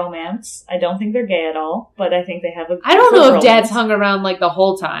beautiful bromance. I don't think they're gay at all, but I think they have a I don't know if bromance. Dad's hung around, like, the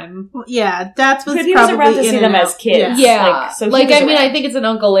whole time. Well, yeah, Dats was But he was probably around to in see and them out. as kids. Yeah. Yeah. Like, so he like, was I mean, around. I think it's an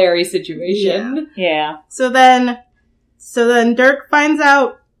Uncle Larry situation. Yeah. So then Dirk finds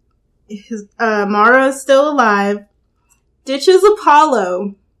out Mara is still alive, ditches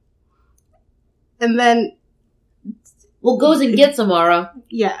Apollo, and then Well, goes and gets Amara.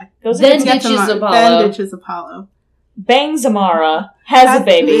 yeah, Goes Then and ditches Amara, Apollo. Then ditches Apollo. bangs Amara, has a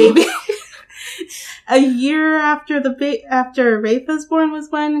baby. A year after after Rafa's born was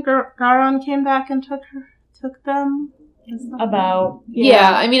when Garon came back and took them. About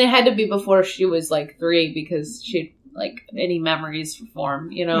Yeah, I mean, it had to be before she was, like, 3 because she'd, like, any memories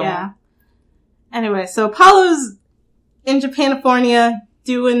form, you know? Yeah. Anyway, so Apollo's in Japanifornia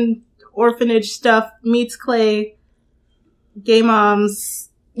doing orphanage stuff, meets Clay, gay moms.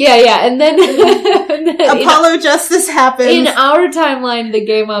 Yeah, and then, Apollo Justice happens. in our timeline, the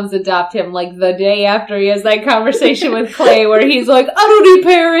gay moms adopt him, like, the day after he has that conversation with Clay where he's like, I don't need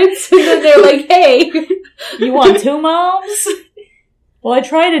parents, and then they're like, hey. you want 2 moms? Well, I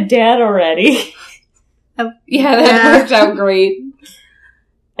tried a dad already. Yeah, that worked out great.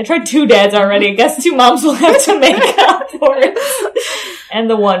 I tried 2 dads already. I guess 2 moms will have to make up for it. And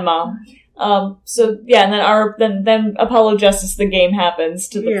the 1 mom. So yeah, and then Apollo Justice the game happens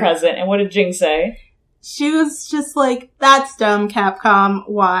to the present. And what did Jing say? She was just like, that's dumb, Capcom,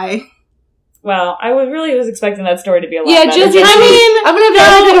 why? Wow, I was expecting that story to be a lot Yeah, better. just, I mean, I'm gonna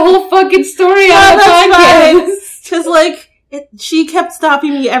have to edit a whole fucking story no, on the that's podcast. fine. Cause like, she kept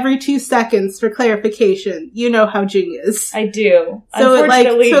stopping me every 2 seconds for clarification. You know how Jing is. I do. So it like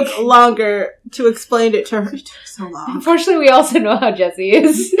Unfortunately, took longer to explain it to her. It took so long. Unfortunately, we also know how Jesse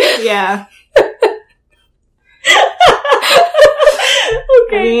is. Yeah.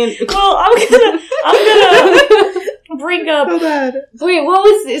 okay. I mean, Well, I'm gonna bring up. so bad. Wait, what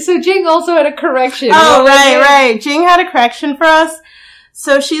was... So Jing also had a correction. Oh, What was it? right. Jing had a correction for us.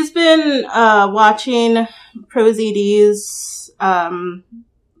 So she's been watching ProZD's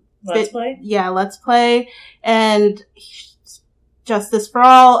Let's play. Yeah, Let's Play and Justice for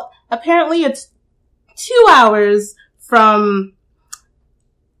All. Apparently it's 2 hours from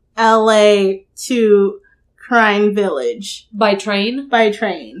LA to Crime Village By train? by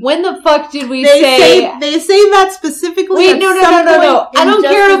train. When the fuck did we They say... say that specifically. Wait, at no. some point I in don't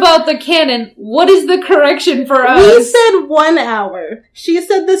care Justice- about the canon. What is the correction for us? We said 1 hour. She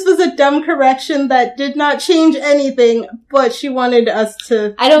said this was a dumb correction that did not change anything, but she wanted us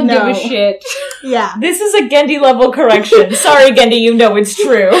to I don't know. give a shit. Yeah. This is a Gendy level correction. Sorry, Gendy, you know it's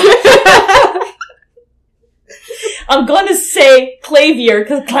true. I'm gonna say clavier,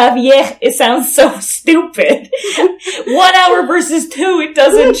 because clavier, it sounds so stupid. 1 hour versus 2, it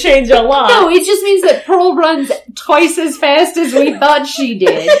doesn't change a lot. No, it just means that Pearl runs twice as fast as we thought she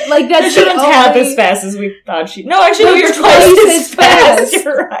did. Like, It that's shouldn't the half only- as fast as we thought she... No, actually, No, you're twice twice as as fast. fast.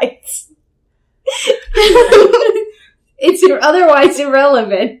 You're right. It's otherwise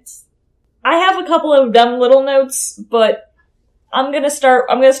irrelevant. I have a couple of dumb little notes, but I'm gonna start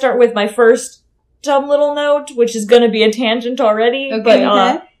with my first dumb little note, which is gonna be a tangent already. Okay.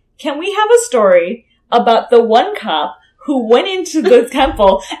 But, can we have a story about the one cop who went into the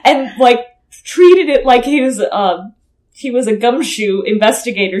temple and, like, treated it like he was a gumshoe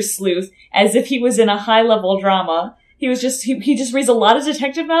investigator sleuth, as if he was in a high-level drama. He just reads a lot of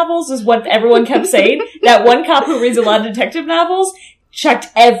detective novels, is what everyone kept saying. That one cop who reads a lot of detective novels checked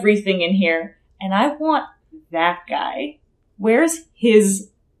everything in here. And I want that guy. Where's his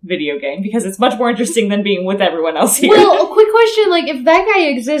video game? Because it's much more interesting than being with everyone else here. Well, a quick question, like, if that guy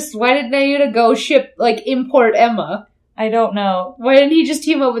exists, why did Nayuta go import Emma? I don't know. Why didn't he just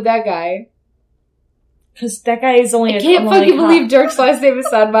team up with that guy? Because that guy is only I can't fucking believe Dirk's last name is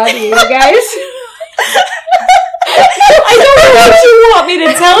Sanbati, you guys. I don't know what you want me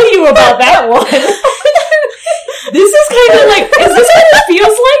to tell you about that one. This is kind of like, is this what it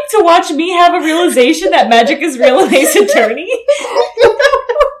feels like to watch me have a realization that magic is real in Ace Attorney?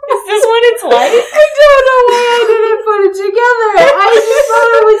 Is this what it's like? I don't know why I didn't put it together. I just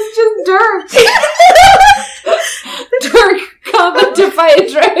thought it was just Dirk. Dirk, comma, Defiant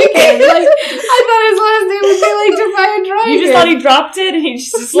Dragon. Like, I thought his last name would be like Defiant Dragon. You just thought he dropped it and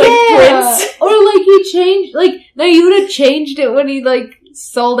he's just like Prince? Or like he changed, like, no, you would have changed it when he like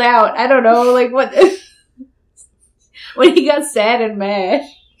sold out. I don't know, like what, when he got sad and mad.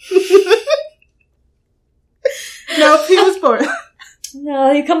 Nope, he was born.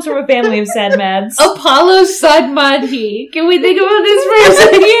 No, he comes from a family of sad mads. Apollo Sadmadhi. Can we think about this for a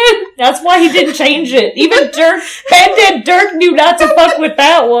second? That's why he didn't change it. Even Bandit Dirk knew not to fuck with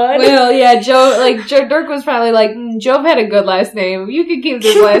that one. Well, yeah, Dirk was probably like, Jove had a good last name. You can keep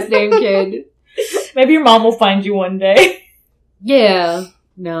this last name, kid. Maybe your mom will find you one day. Yeah.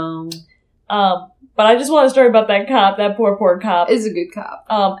 No. But I just want a story about that cop, that poor cop. Is a good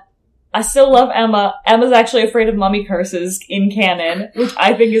cop. I still love Emma. Emma's actually afraid of mummy curses in canon, which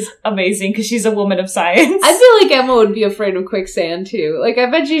I think is amazing because she's a woman of science. I feel like Emma would be afraid of quicksand too. Like,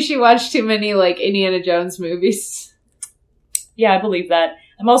 I bet you she watched too many, like, Indiana Jones movies. Yeah, I believe that.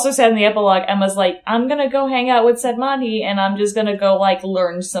 I'm also sad in the epilogue, Emma's like, I'm gonna go hang out with Sadmani, and I'm just gonna go, like,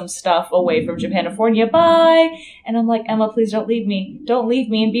 learn some stuff away from Japanifornia. Bye! And I'm like, Emma, please don't leave me. Don't leave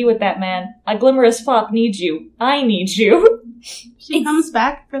me and be with that man. A glimmer as fuck need you. I need you. She comes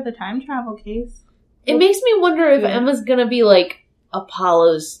back for the time travel case. It makes me wonder if Emma's gonna be, like,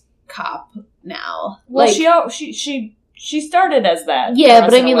 Apollo's cop now. Well, like, she started as that. yeah,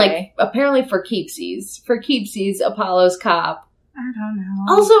 but I mean, like, apparently for keepsies. For keepsies, Apollo's cop. I don't know.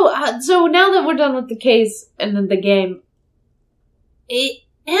 Also, so now that we're done with the case and then the game,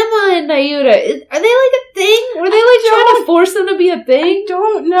 Emma and Nayuta, are they like a thing? Were they like trying to force them to be a thing? I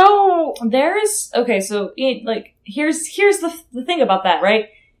don't know. Okay, so, like, here's the thing about that, right?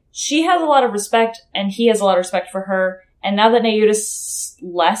 She has a lot of respect, and he has a lot of respect for her, and now that Nayuta's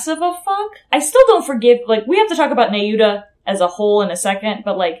less of a fuck, I still don't forgive, like, we have to talk about Nayuta as a whole in a second,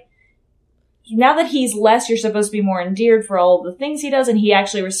 but, like, now that he's less, you're supposed to be more endeared for all of the things he does, and he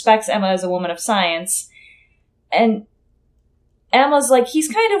actually respects Emma as a woman of science. And Emma's like, he's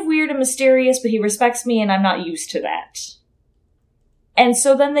kind of weird and mysterious, but he respects me, and I'm not used to that. And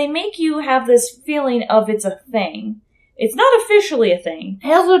so then they make you have this feeling of it's a thing. It's not officially a thing.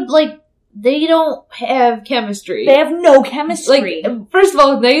 Hell, like, they don't have chemistry. They have no chemistry. Like, first of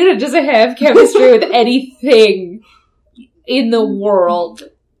all, Nayuta doesn't have chemistry with anything in the world.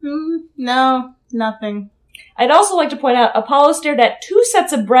 No, nothing. I'd also like to point out, Apollo stared at 2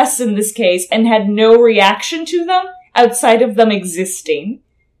 sets of breasts in this case and had no reaction to them outside of them existing.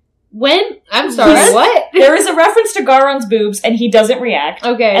 When? I'm sorry, what? There is a reference to Garon's boobs, and he doesn't react.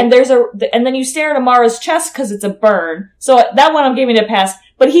 Okay. And and then you stare at Amara's chest because it's a burn. So that one I'm giving it a pass.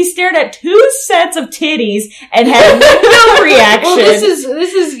 But he stared at 2 sets of titties and had no reaction. Well, this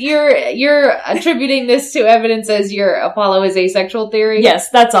is you're attributing this to evidence as your Apollo is asexual theory?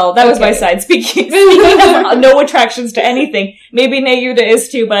 Yes, that's all. That was my side. Speaking of no attractions to anything. Maybe Nayuta is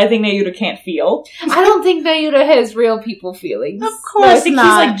too, but I think Nayuta can't feel. I don't think Nayuta has real people feelings. Of No, course I think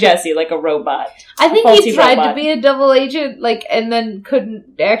not. he's like Jesse, like a robot. I think Faulty he tried robot. to be a double agent, like, and then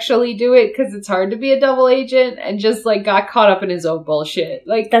couldn't actually do it because it's hard to be a double agent, and just, like, got caught up in his own bullshit.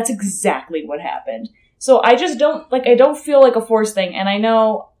 Like, That's exactly what happened. So I just don't feel like a forced thing, and I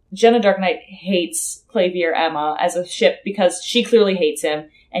know Jenna Dark Knight hates Clavier Emma as a ship because she clearly hates him,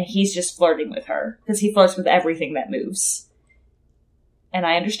 and he's just flirting with her, because he flirts with everything that moves. And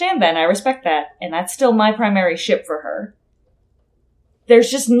I understand that, and I respect that, and that's still my primary ship for her.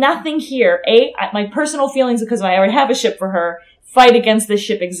 There's just nothing here. My personal feelings, because I already have a ship for her, fight against this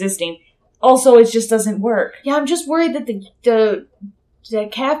ship existing. Also, it just doesn't work. yeah, I'm just worried that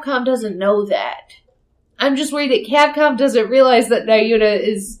that Capcom doesn't know that. I'm just worried that Capcom doesn't realize that Nayuta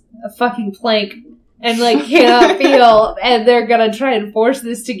is a fucking plank and, like, cannot feel, and they're gonna try and force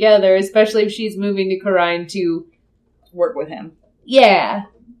this together, especially if she's moving to Khura'in to, Work with him. yeah.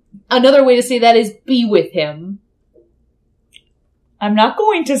 Another way to say that is be with him. I'm not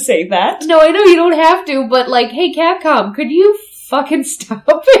going to say that. No, I know you don't have to, but, like, hey, Capcom, could you fucking stop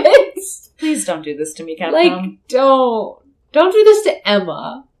it? Please don't do this to me, Capcom. Like, don't do this to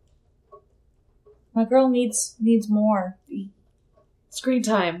Emma. My girl needs more. Screen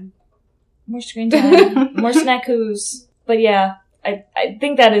time. More screen time. More snackoos. But yeah, I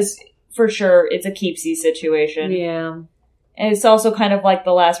think that is, for sure, it's a keepsy situation. Yeah. And it's also kind of like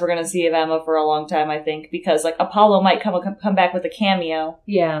the last we're gonna see of Emma for a long time, I think, because, like, Apollo might come back with a cameo.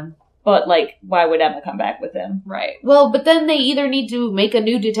 Yeah. But, like, why would Emma come back with him? Right. Well, but then they either need to make a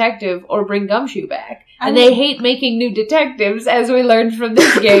new detective or bring Gumshoe back. And I mean- they hate making new detectives, as we learned from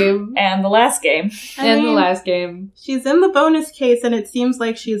this game. And the last game. I The mean, last game. She's in the bonus case, and it seems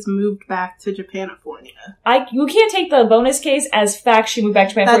like she's moved back to Japanifornia. You can't take the bonus case as fact she moved back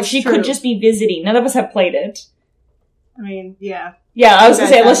to Japan. That's She true. could just be visiting. None of us have played it. I mean, yeah. Yeah, I was You gonna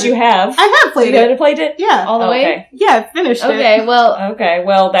say, guys unless have you have. I have played You it. played it? Yeah. All the way? Okay. Yeah, I finished it. Okay, well, Okay,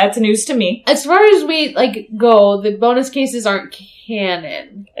 well, that's news to me. as far as we, go, the bonus cases aren't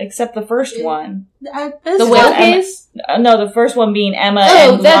canon. Except the first one. This The is- whale Emma- case? No, the first one being Emma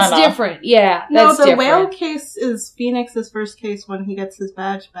Oh, and that's Lana. different. Yeah, No, that's the different. whale case is Phoenix's first case when he gets his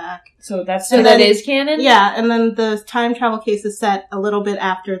badge back. So that's So And that then- is canon? Yeah, and then the time travel case is set a little bit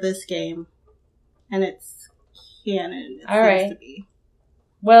after this game. And it's canon. It All seems right. to be.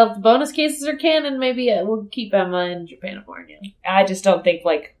 Well, if the bonus cases are canon, maybe we'll keep Emma in Japanifornia. I just don't think,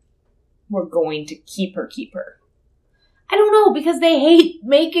 like, we're going to keep her. I don't know, because they hate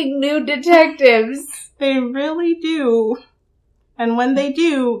making new detectives. They really do. And when they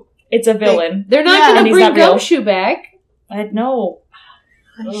do, It's a villain. They're not Yeah, going and to he's bring not real. Gumshoe back. I know.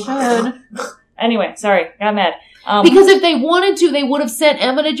 they should. Anyway, sorry, got mad. Because if they wanted to, they would have sent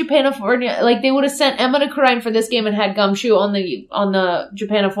Emma to Japanifornia. Like, they would have sent Emma to Karine for this game and had Gumshoe on the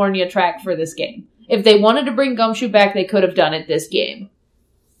Japanifornia track for this game. If they wanted to bring Gumshoe back, they could have done it this game.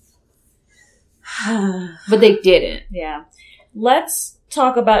 But they didn't. Yeah. Let's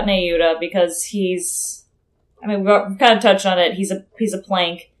talk about Nayuta because he's, I mean, we've kind of touched on it. He's a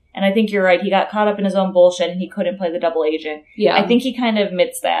plank. And I think you're right. He got caught up in his own bullshit and he couldn't play the double agent. Yeah. I think he kind of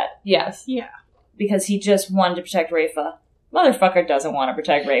admits that Yes. Yeah. because he just wanted to protect Rafa. Motherfucker doesn't want to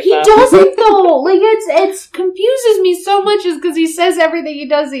protect Rafa. He doesn't though. Like it confuses me so much is because he says everything he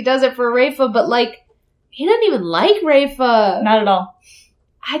does it for Rafa, but like he doesn't even like Rafa. Not at all.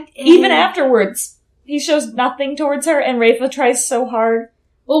 Even afterwards, he shows nothing towards her and Rafa tries so hard.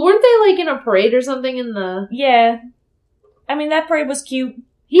 Well, weren't they like in a parade or something in the? Yeah. I mean, that parade was cute.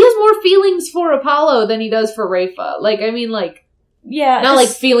 He has more feelings for Apollo than he does for Rafa. Like I mean, like Yeah. not like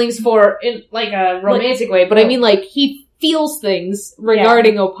just- feelings for in like a romantic way, but I mean like he feels things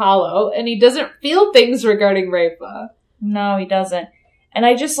regarding Apollo, and he doesn't feel things regarding Rafa. No, he doesn't. And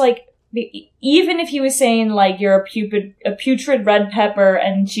I just like, even if he was saying like you're a putrid red pepper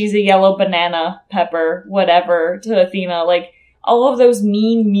and she's a yellow banana pepper, whatever, to Athena, like all of those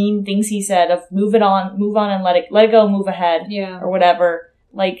mean things he said of move on and let it go, move ahead, Yeah. or whatever,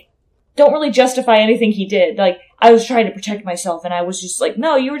 like don't really justify anything he did. Like I was trying to protect myself and I was just like,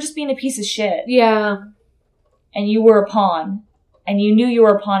 no, you were just being a piece of shit. Yeah. And you were a pawn. And you knew you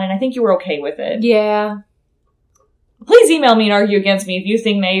were a pawn and I think you were okay with it. Yeah. Please email me and argue against me if you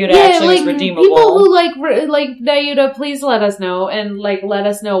think Nayuta Yeah, actually like was redeemable. people who like Nayuta, please let us know and like let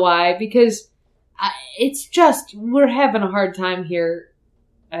us know why, because it's just we're having a hard time here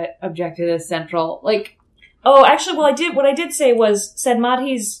at Objective Central. Like, Oh, actually, what I did say was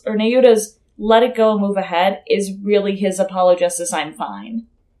Sedmati's or Nayuta's "Let it go, move ahead" is really his Apollo Justice. I'm fine.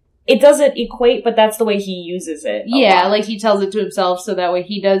 It doesn't equate, but that's the way he uses it. a yeah, lot. like he tells it to himself so that way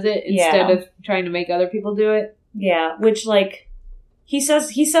he does it instead Yeah. of trying to make other people do it. Yeah, which like he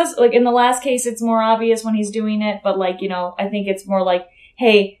says like in the last case it's more obvious when he's doing it, but like, you know, I think it's more like,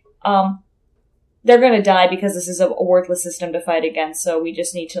 hey, they're gonna die because this is a worthless system to fight against, so we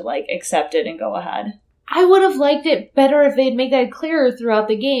just need to like accept it and go ahead. I would have liked it better if they'd make that clearer throughout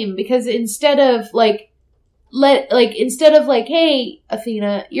the game, because instead of hey,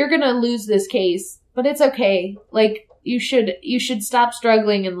 Athena, you're gonna lose this case, but it's okay. Like, you should stop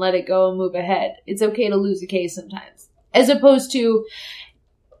struggling and let it go and move ahead. It's okay to lose a case sometimes. As opposed to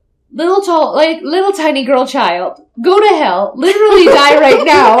little tiny girl child, go to hell, literally die right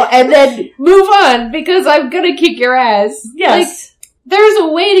now, and then move on because I'm gonna kick your ass. Yes. There's a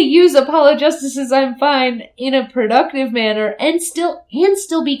way to use Apollo Justice's I'm fine in a productive manner and still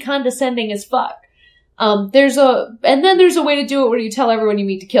be condescending as fuck. There's a way to do it where you tell everyone you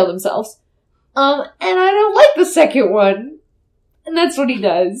meet to kill themselves. And I don't like the second one. And that's what he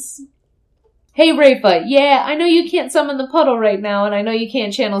does. Hey, Rafa, yeah, I know you can't summon the puddle right now, and I know you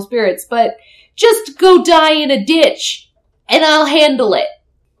can't channel spirits, but just go die in a ditch, and I'll handle it.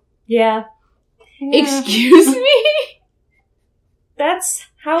 Yeah. Excuse me? That's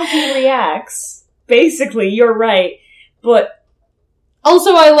how he reacts. Basically, you're right. But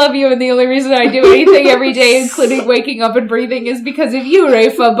Also, I love you, and the only reason I do anything every day, including waking up and breathing, is because of you,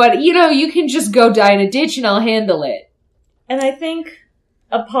 Rafa, but, you know, you can just go die in a ditch and I'll handle it. and I think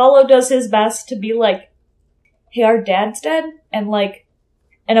Apollo does his best to be like, hey, our dad's dead? And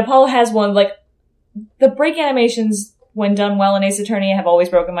Apollo has one, like, the break animations when done well in Ace Attorney, have always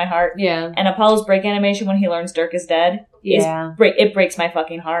broken my heart. Yeah. And Apollo's break animation when he learns Dirk is dead, it breaks my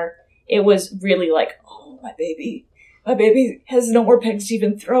fucking heart. It was really like, oh, my baby has no more pegs to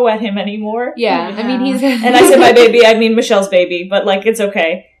even throw at him anymore. Yeah. I mean, he's... And I said my baby, I mean Michelle's baby, but like, it's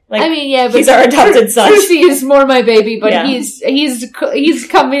okay. Like, I mean, yeah, but he's our adopted son. Trucy is more my baby, but Yeah. he's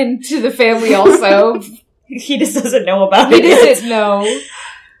come into the family also. He just doesn't know about He it. doesn't know.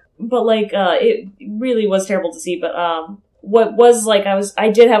 But like, it really was terrible to see. But what was like, I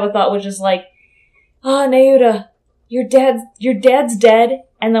did have a thought, which is like, Nayuta, your dad's dead,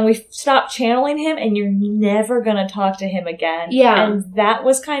 and then we stop channeling him, and you're never gonna talk to him again. Yeah. And that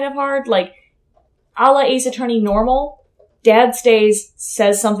was kind of hard. Like, a la Ace Attorney normal, Dad stays,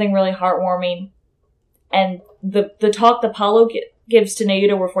 says something really heartwarming, and the talk Apollo gives to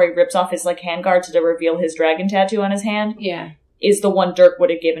Nayuta before he rips off his like handguard to reveal his dragon tattoo on his hand is the one Dirk would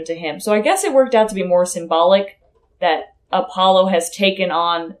have given to him. So I guess it worked out to be more symbolic that Apollo has taken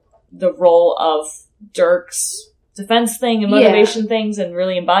on the role of Dirk's defense thing and motivation things and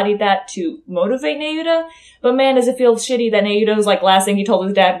really embodied that to motivate Nayuta. But man, does it feel shitty that Nayuta's like last thing he told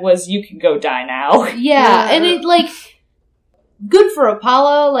his dad was, you can go die now. Yeah, and it like... Good for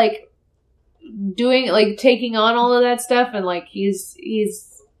Apollo, like, doing, like, taking on all of that stuff, and, like, he's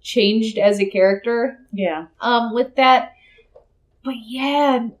changed as a character. Yeah. With that. But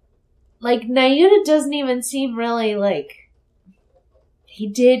yeah, like, Nayuta doesn't even seem really, like, he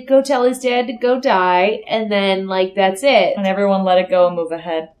did go tell his dad to go die, and then, like, that's it. And everyone let it go and move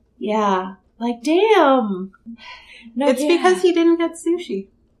ahead. Yeah. Like, damn. No, it's because he didn't get sushi.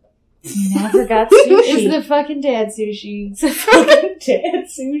 He never got sushi. It's the fucking dad sushi. It's the fucking dad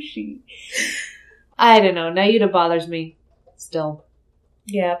sushi. I don't know. Nayuta bothers me. Still.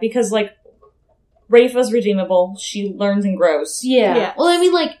 Yeah, because, like, Rayfa's redeemable. She learns and grows. Yeah. Well, I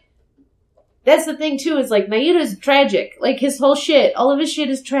mean, like, that's the thing, too, is, like, Nayuta's tragic. Like, his whole shit, all of his shit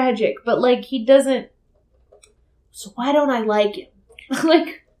is tragic. But, like, he doesn't... So why don't I like him?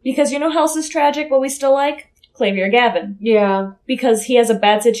 Like... Because you know who else is tragic, but we still like? Klavier Gavin. Yeah. Because he has a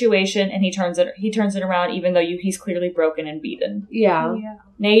bad situation, and he turns it around, even though he's clearly broken and beaten. Yeah.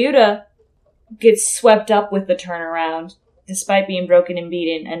 Nayuta gets swept up with the turnaround, despite being broken and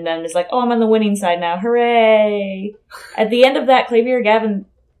beaten, and then is like, oh, I'm on the winning side now. Hooray! At the end of that, Klavier Gavin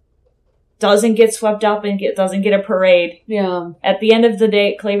doesn't get swept up and doesn't get a parade. Yeah. At the end of the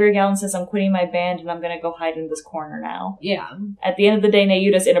day, Klavier Gavin says, I'm quitting my band, and I'm gonna go hide in this corner now. Yeah. At the end of the day,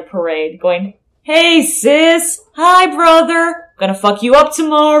 Nayuta's in a parade, going, hey, sis! Hi, brother! Gonna fuck you up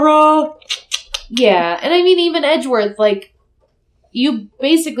tomorrow! Yeah, and I mean, even Edgeworth, like, you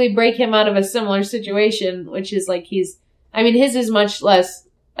basically break him out of a similar situation, which is like his is much less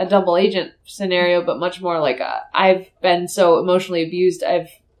a double agent scenario, but much more like I've been so emotionally abused, I've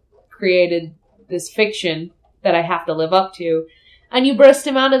created this fiction that I have to live up to. And you burst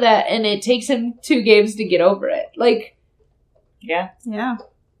him out of that, and it takes him 2 games to get over it. Like, yeah. Yeah.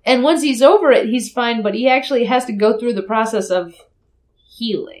 And once he's over it, he's fine, but he actually has to go through the process of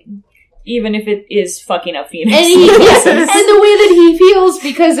healing. Even if it is fucking up Phoenix. And, and the way that he feels,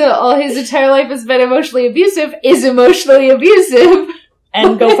 because all his entire life has been emotionally abusive, is emotionally abusive.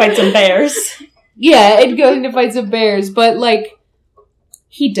 And go fight some bears. Yeah, and going to fight some bears. But, like,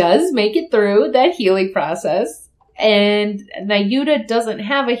 he does make it through that healing process. And Nayuta doesn't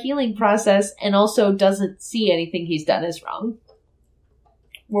have a healing process and also doesn't see anything he's done as wrong.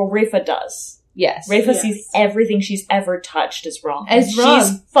 Well, Rayfa does. Yes. Rayfa sees everything she's ever touched as wrong. As wrong.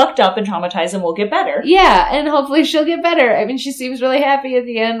 She's fucked up and traumatized and will get better. Yeah, and hopefully she'll get better. I mean, she seems really happy at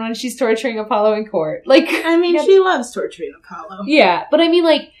the end when she's torturing Apollo in court. Like, I mean, she loves torturing Apollo. Yeah, but I mean,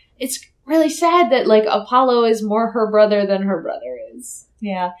 like, it's really sad that, like, Apollo is more her brother than her brother is.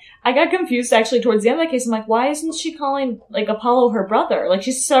 Yeah. I got confused, actually, towards the end of that case. I'm like, why isn't she calling, like, Apollo her brother? Like,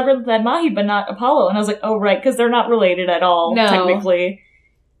 she's severed with that Mahi, but not Apollo. And I was like, oh, right, because they're not related at all, technically.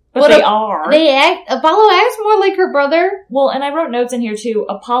 But they are. Apollo acts more like her brother. Well, and I wrote notes in here, too.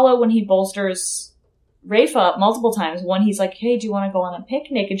 Apollo, when he bolsters Rayfa up multiple times, one, he's like, hey, do you want to go on a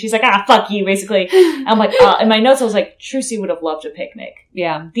picnic? And she's like, fuck you, basically. I'm like, in my notes, I was like, Trucy would have loved a picnic.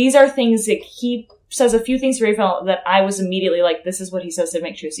 Yeah. These are things that he says a few things to Rayfa that I was immediately like, this is what he says to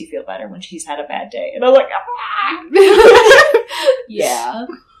make Trucy feel better when she's had a bad day. And I was like, Yeah.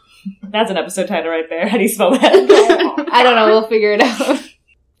 That's an episode title right there. How do you spell that? I don't know. We'll figure it out.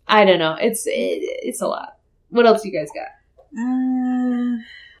 I don't know. It's a lot. What else you guys got?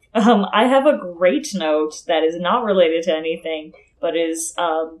 I have a great note that is not related to anything, but is,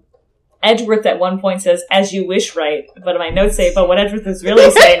 Edgeworth at one point says, as you wish, right? But my notes say, but what Edgeworth is really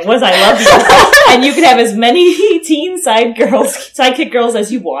saying was, I love you. And you can have as many teen sidekick girls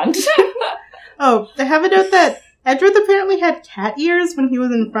as you want. Oh, I have a note that Edward apparently had cat ears when he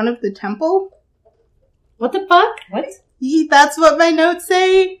was in front of the temple. What the fuck? What? That's what my notes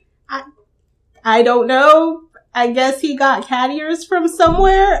say. I don't know. I guess he got cat ears from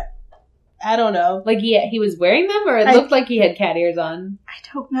somewhere. I don't know. Like he was wearing them, or it looked like he had cat ears on? I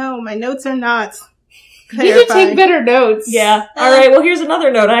don't know. My notes are not You should take better notes. Yeah. Alright, well here's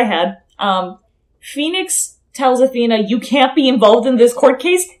another note I had. Phoenix tells Athena, you can't be involved in this court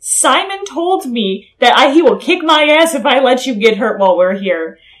case. Simon told me that he will kick my ass if I let you get hurt while we're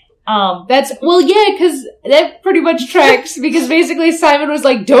here. Because that pretty much tracks, because basically Simon was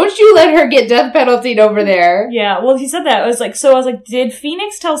like, don't you let her get death penalty'd over there. Yeah, well, he said that. I was like, did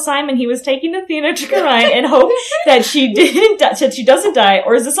Phoenix tell Simon he was taking Athena to Geraint and hope that she doesn't die,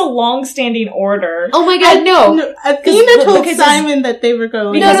 or is this a long-standing order? Oh my god, no. Athena told Simon that they were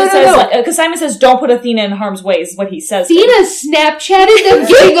going. Because Simon says, don't put Athena in harm's way, is what he says. Athena Snapchatted them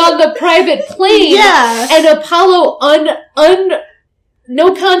getting on the private plane. Yeah. And Apollo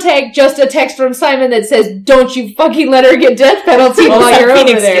no contact, just a text from Simon that says, don't you fucking let her get death penalty while you're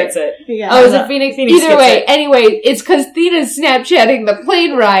Phoenix over there. Gets it. Yeah. Oh, is it Phoenix? Either way, anyway, it's because Athena's Snapchatting the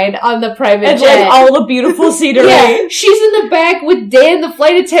plane ride on the private and jet. like all the beautiful scenery. Yeah, she's in the back with Dan, the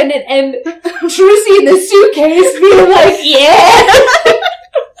flight attendant, and Trucy in the suitcase being like, yeah!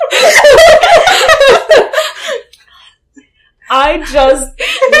 I just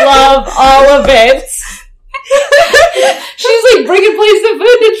love all of it. She's like bringing plates of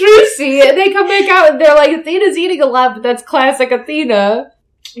food to Trucy, and they come back out and they're like, Athena's eating a lot, but that's classic Athena.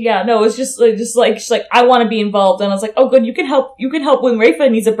 Yeah, no, it's just like she's like, I want to be involved, and I was like, oh, good, you can help when Rafa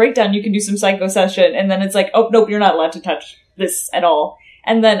needs a breakdown. You can do some psycho session, and then it's like, oh, nope, you're not allowed to touch this at all.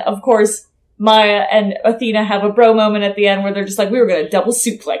 And then, of course, Maya and Athena have a bro moment at the end where they're just like, we were going to double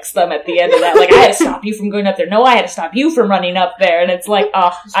suplex them at the end of that. Like, I had to stop you from going up there. No, I had to stop you from running up there. And it's like,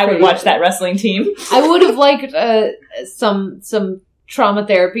 I would watch that wrestling team. I would have liked some trauma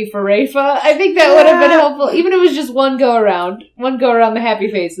therapy for Rafa. I think that would have been helpful. Even if it was just one go around the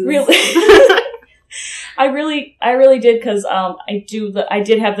happy faces. Really? I really did, because I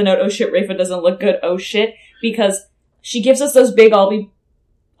did have the note, oh shit, Rafa doesn't look good, oh shit, because she gives us those big Albie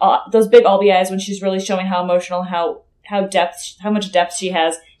eyes when she's really showing how emotional, how much depth she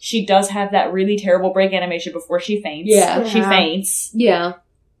has. She does have that really terrible break animation before she faints. Yeah. She faints. Yeah.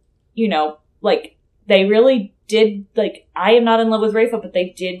 You know, like, they really did, like, I am not in love with Rafa, but they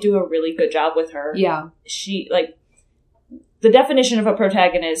did do a really good job with her. Yeah. She, like, the definition of a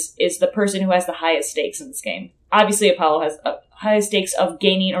protagonist is the person who has the highest stakes in this game. Obviously, Apollo has highest stakes of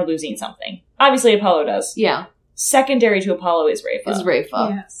gaining or losing something. Obviously, Apollo does. Yeah. Secondary to Apollo is Rafa.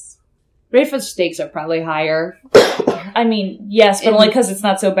 Yes. Rafa's stakes are probably higher. I mean, yes, but only because it's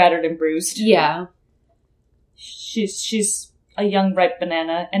not so battered and bruised. Yeah. She's a young, ripe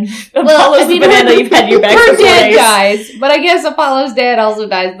banana, and Apollo's the banana you've had your back her for 4 dad days. dies, but I guess Apollo's dad also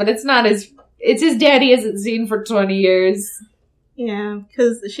dies, but it's his dad he hasn't seen for 20 years. Yeah,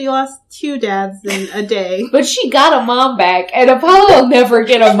 because she lost 2 dads in a day. But she got a mom back, and Apollo will never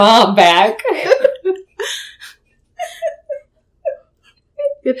get a mom back.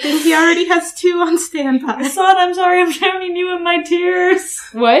 Good thing he already has 2 on standby. Son, I'm sorry I'm drowning you in my tears.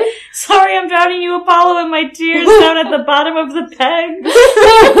 What? Sorry I'm drowning you, Apollo, in my tears down at the bottom of the peg.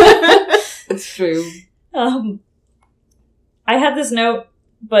 It's true. I had this note,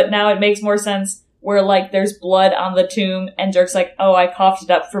 but now it makes more sense, where, like, there's blood on the tomb, and Dirk's like, oh, I coughed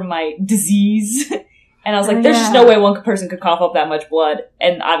it up from my disease. And I was like, there's just no way one person could cough up that much blood.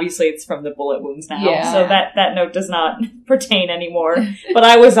 And obviously it's from the bullet wounds now. Yeah. So that note does not pertain anymore. But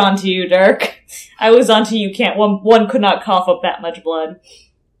I was on to you, Dirk. I was on to you. One could not cough up that much blood.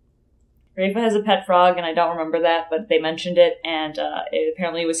 Rafa has a pet frog, and I don't remember that, but they mentioned it, and it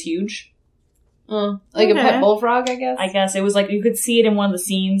apparently was huge. Like a pet bullfrog, I guess? I guess. It was like, you could see it in one of the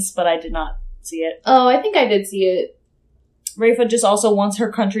scenes, but I did not see it. Oh, I think I did see it. Rafa just also wants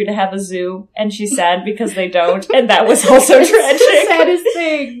her country to have a zoo, and she's sad because they don't, and that was also tragic. The saddest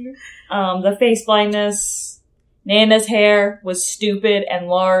thing. The face blindness. Nana's hair was stupid and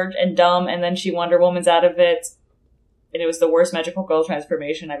large and dumb, and then she Wonder Woman's out of it. And it was the worst magical girl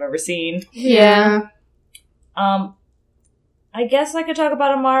transformation I've ever seen. Yeah. I guess I could talk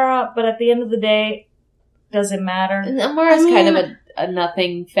about Amara, but at the end of the day, doesn't matter. Amara's kind of a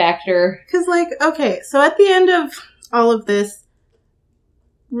nothing factor. Because, like, okay, so at the end of all of this,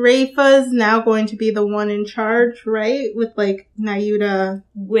 Rafa's now going to be the one in charge, right? With, like, Nayuta.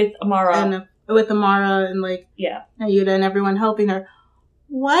 With Amara. And, with Amara and, like, yeah, Nayuta and everyone helping her.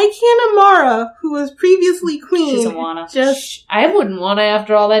 Why can't Amara, who was previously queen, she doesn't wanna. I wouldn't wanna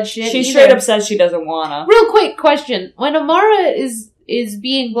after all that shit. She straight up says she doesn't wanna. Real quick question. When Amara is is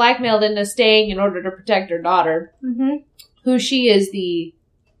being blackmailed into staying in order to protect her daughter, who she is the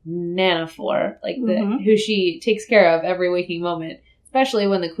nana for, like who she takes care of every waking moment, especially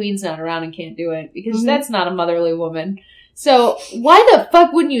when the queen's not around and can't do it, because that's not a motherly woman. So why the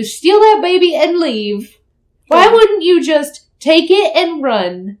fuck wouldn't you steal that baby and leave? Why wouldn't you just take it and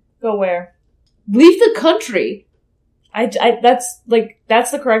run? Go where? Leave the country. That's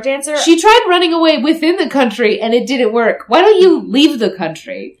the correct answer. She tried running away within the country and it didn't work. Why don't you leave the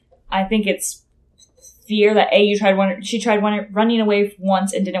country? I think it's fear that she tried running away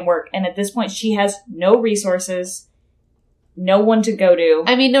once and didn't work, and at this point she has no resources, no one to go to.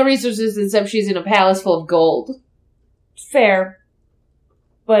 I mean, no resources except she's in a palace full of gold. Fair,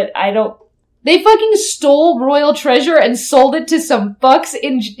 but I don't. They fucking stole royal treasure and sold it to some fucks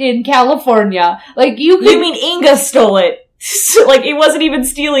in California. Like, you mean Inga stole it? Like, it wasn't even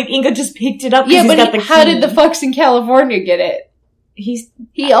stealing. Inga just picked it up. Yeah, but how did the fucks in California get it?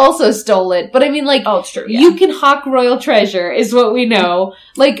 He also stole it. But I mean, like, oh, it's true. Yeah. You can hawk royal treasure, is what we know.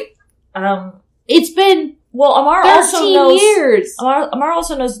 Like, it's been Amara 13 also knows years. Amara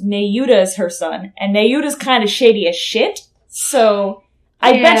also knows Nayuta is her son, and Nayuta's kind of shady as shit. So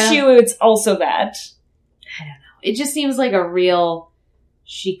I bet you it's also that. I don't know. It just seems like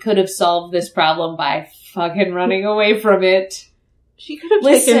she could have solved this problem by fucking running away from it. She could have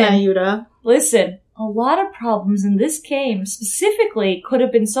taken Nayuta. Listen, a lot of problems in this game specifically could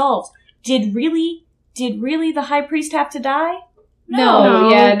have been solved. Did really the high priest have to die? No.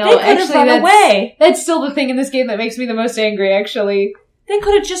 They could have run away. That's still the thing in this game that makes me the most angry, actually. They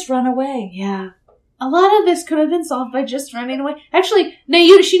could have just run away. Yeah. A lot of this could have been solved by just running away. Actually,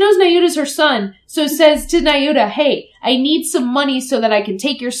 Nayuta, she knows Nayuta's her son, so says to Nayuta, hey, I need some money so that I can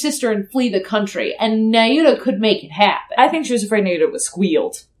take your sister and flee the country. And Nayuta could make it happen. I think she was afraid Nayuta was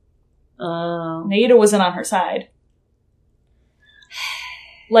squealed. Nayuta wasn't on her side.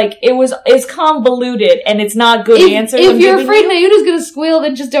 Like, it's convoluted, and it's not good answers. If you're afraid Nayuta's gonna squeal,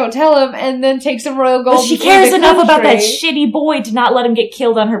 then just don't tell him, and then take some royal gold. But she cares enough about that shitty boy to not let him get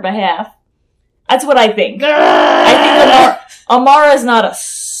killed on her behalf. That's what I think. I think Amara is not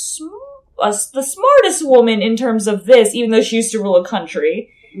the smartest woman in terms of this, even though she used to rule a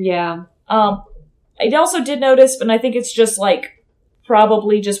country. Yeah. I also did notice, and I think it's just, like,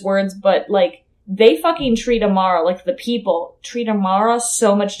 probably just words, but, like, they fucking treat Amara, like, the people treat Amara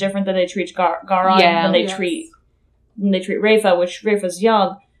so much different than they treat Garan, than they treat Rafa, which Rafa's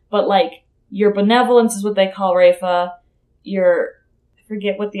young, but, like, your benevolence is what they call Rafa, I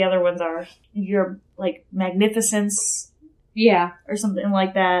forget what the other ones are, your, like, magnificence. Yeah. Or something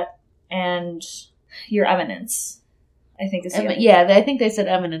like that, and your eminence, I think is the I think they said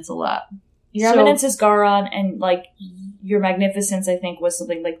eminence a lot. Your eminence is Garan, and, like, your magnificence, I think, was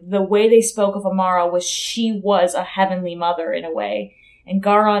something, like, the way they spoke of Amara was she was a heavenly mother, in a way. And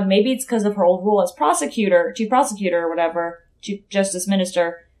Garan, maybe it's because of her old role as chief prosecutor or whatever, chief justice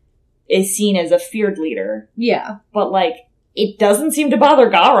minister, is seen as a feared leader. Yeah. But, like, it doesn't seem to bother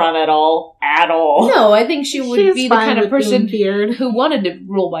Garan at all. At all. No, I think she would be the kind of person who wanted to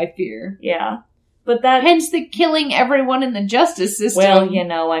rule by fear. Yeah. But that... Hence the killing everyone in the justice system.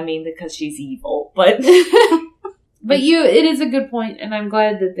 Well, I mean, because she's evil, but... But it is a good point, and I'm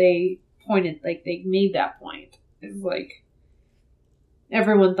glad that they they made that point. It's like,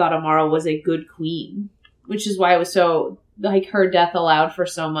 everyone thought Amara was a good queen, which is why it was so, like, her death allowed for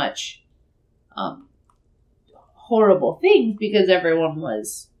so much, horrible things, because everyone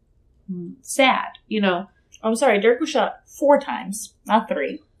was sad, you know? I'm sorry, Dirk was shot 4 times, not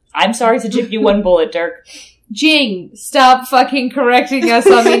 3. I'm sorry to chip you 1 bullet, Dirk. Jing, stop fucking correcting us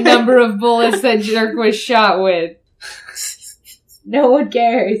on the number of bullets that Dirk was shot with. No one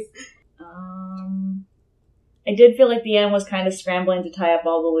cares. I did feel like the end was kind of scrambling to tie up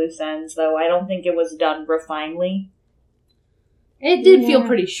all the loose ends, though. I don't think it was done refinedly. It did feel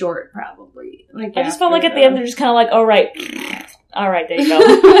pretty short, probably. Like, I just felt like at the end they're just kind of like, all right, there you go.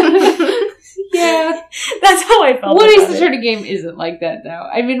 Yeah. That's how I felt. What Ace Attorney game isn't like that, though?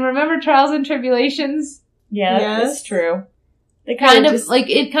 I mean, remember Trials and Tribulations? Yeah, that's true. They kind of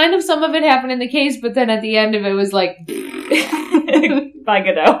some of it happened in the case, but then at the end of it was like, bye,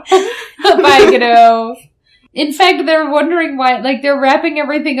 Godot. Bye, Godot. In fact, they're wondering why, like, they're wrapping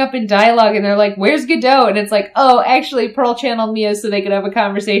everything up in dialogue, and they're like, where's Godot? And it's like, oh, actually, Pearl channeled Mia so they could have a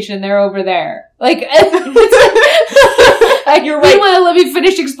conversation, and they're over there. Like, you're right. Meanwhile, let me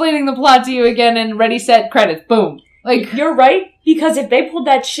finish explaining the plot to you again, and ready, set, credits. Boom. Like, you're right, because if they pulled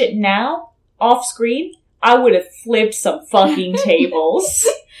that shit now, off screen, I would have flipped some fucking tables.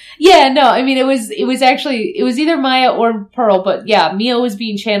 Yeah, no, I mean, it was either Maya or Pearl, but yeah, Mia was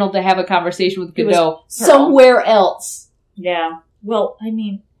being channeled to have a conversation with Godot somewhere else. Yeah. Well, I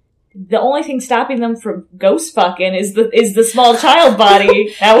mean, the only thing stopping them from ghost fucking is the small child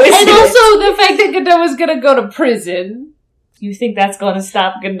body. Now, And also the fact that Godot was gonna go to prison. you think that's going to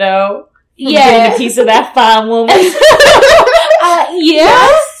stop Godot from Yeah. getting a piece of that fine woman?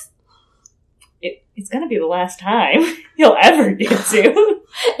 Yes. It's going to be the last time he'll ever get to.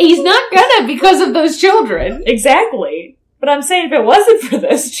 He's not gonna because of those children. Exactly. But I'm saying if it wasn't for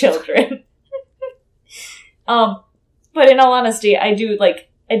those children. But in all honesty, I do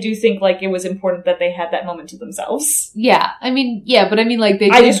think, like, it was important that they had that moment to themselves. Yeah, I mean, like,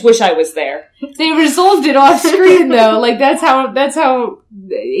 I just wish I was there. they resolved it off screen though. Like, that's how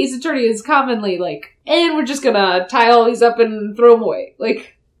Ace Attorney is commonly like, and we're just gonna tie all these up and throw them away.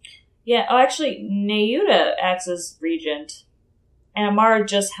 Like, Yeah, actually, Nayuta acts as regent, and Amara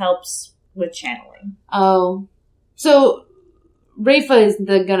just helps with channeling. oh, so Rayfa is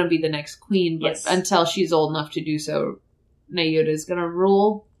gonna be the next queen, but Yes. until she's old enough to do so, Nayuta is gonna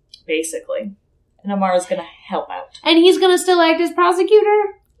rule. Basically. And Amara's gonna help out. And he's gonna still act as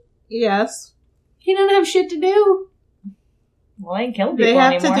prosecutor? Yes. He doesn't have shit to do. Well, I ain't killing people They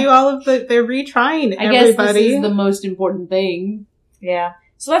have anymore. to do all of they're retrying I guess everybody. this is the most important thing. Yeah.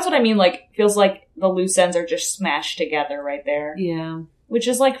 So that's what I mean, like, feels like the loose ends are just smashed together right there. Yeah. Which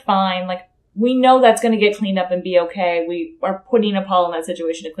is, like, fine. Like, we know that's gonna get cleaned up and be okay. We are putting Apollo in that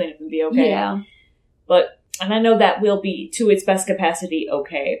situation to clean up and be okay. Yeah. But, and I know that will be, to its best capacity,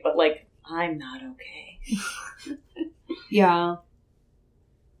 okay. But, like, I'm not okay. Yeah.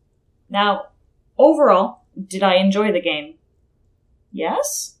 Now, overall, did I enjoy the game?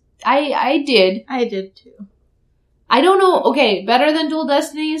 Yes? I did. I did too. I don't know. Okay, better than Dual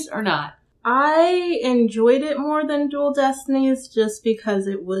Destinies or not? I enjoyed it more than Dual Destinies just because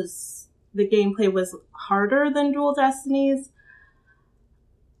the gameplay was harder than Dual Destinies.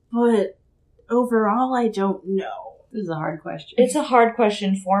 But overall, I don't know. This is a hard question. It's a hard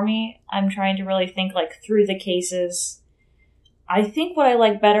question for me. I'm trying to really think, like, through the cases. I think what I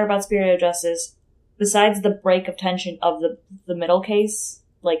like better about Spirit of Justice, besides the break of tension of the middle case,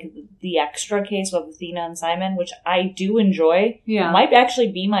 like the extra case of Athena and Simon, which I do enjoy, Yeah. might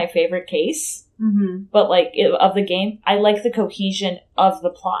actually be my favorite case. Mm-hmm. But, like, of the game, I like the cohesion of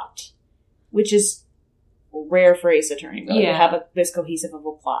the plot, which is rare for Ace Attorney, really, Yeah. to have this cohesive of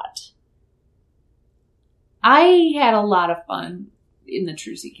a plot. I had a lot of fun in the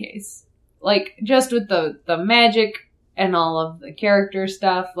Trucy case. Like, just with the magic and all of the character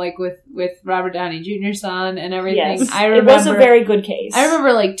stuff, like with Robert Downey Jr.'s son and everything. Yes, I remember, it was a very good case. I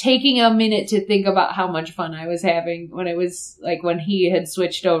remember, like, taking a minute to think about how much fun I was having when it was, like, when he had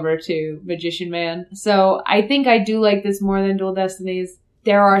switched over to Magician Man. So, I think I do like this more than Dual Destinies.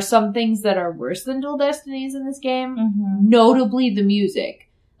 There are some things that are worse than Dual Destinies in this game. Mm-hmm. Notably the music.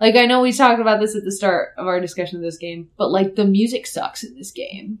 Like, I know we talked about this at the start of our discussion of this game, but, like, the music sucks in this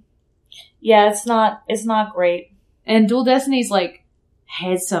game. Yeah, it's not great. And Dual Destinies, like,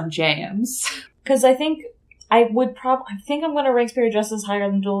 had some jams. Because I think I I'm going to rank Spirit of Justice higher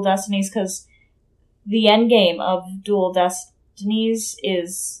than Dual Destinies, because the end game of Dual Destinies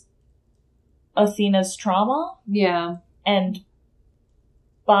is Athena's trauma Yeah. and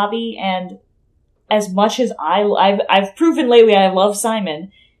Bobby, and as much as I've proven lately I love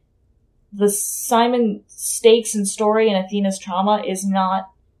Simon, the Simon stakes and story and Athena's trauma is not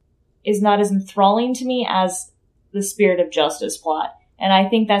as enthralling to me as the Spirit of Justice plot. And I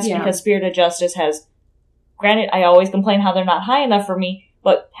think that's because Spirit of Justice has, granted, I always complain how they're not high enough for me,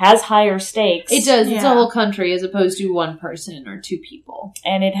 but has higher stakes. It does. It's a Yeah. whole country as opposed to one person or two people.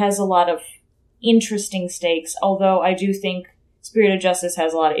 And it has a lot of interesting stakes, although I do think Spirit of Justice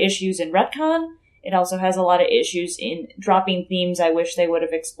has a lot of issues in retcon. It also has a lot of issues in dropping themes I wish they would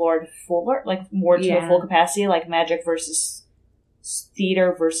have explored fuller, like more to a full capacity, like magic versus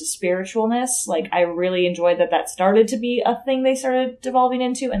theater versus spiritualness. Like, I really enjoyed that started to be a thing they started devolving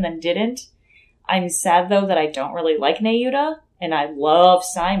into and then didn't. I'm sad, though, that I don't really like Nayuta, and I love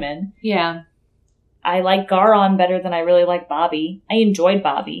Simon. Yeah. I like Garon better than I really like Bobby. I enjoyed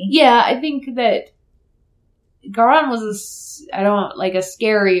Bobby. Yeah, I think that Garon was a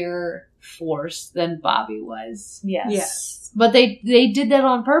scarier force than Bobby was. Yes. Yes. But they did that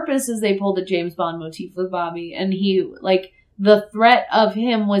on purpose as they pulled a James Bond motif with Bobby. And he, like, the threat of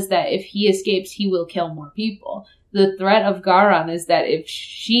him was that if he escapes, he will kill more people. The threat of Garon is that if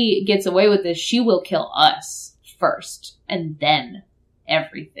she gets away with this, she will kill us first. And then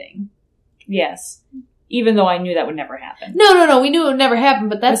everything. Yes. Even though I knew that would never happen. No, we knew it would never happen,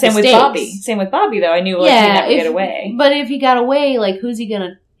 but that's Same the with stakes. Bobby. Same with Bobby, though. I knew he'd never get away. But if he got away, like,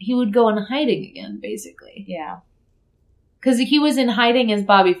 he would go in hiding again, basically. Yeah. Because he was in hiding as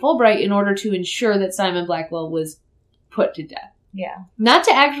Bobby Fulbright in order to ensure that Simon Blackwell was put to death. Yeah. Not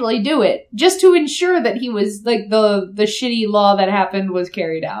to actually do it, just to ensure that he was, like, the shitty law that happened was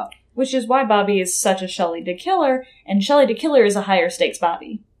carried out. Which is why Bobby is such a Shelley the Killer, and Shelley the Killer is a higher stakes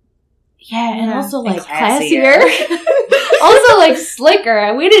Bobby. Yeah, and also, like, classier. classier. Also, like,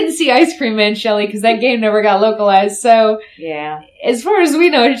 slicker. We didn't see Ice Cream Man Shelley because that game never got localized, so... Yeah. As far as we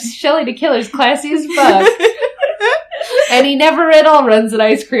know, Shelley the Killer's classy as fuck. And he never at all runs an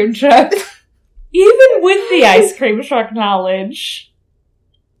ice cream truck. Even with the ice cream truck knowledge.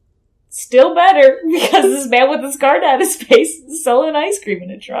 Still better, because this man with a scar down his face is selling ice cream in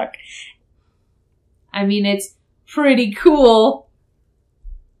a truck. I mean, it's pretty cool.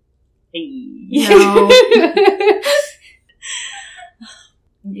 No.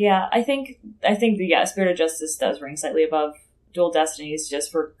 Yeah, I think Spirit of Justice does ring slightly above Dual Destinies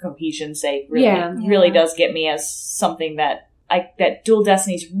just for cohesion's sake. Really does get me as something that Dual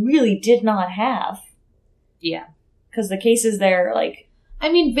Destinies really did not have. Yeah. Because the cases there, like...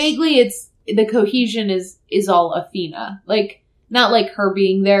 I mean, vaguely it's, the cohesion is all Athena. Like, not like her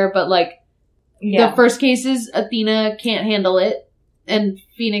being there, but like, the first case is Athena can't handle it, and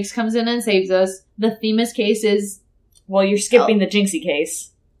Phoenix comes in and saves us. The Themis case is... Well, you're skipping the Jinxie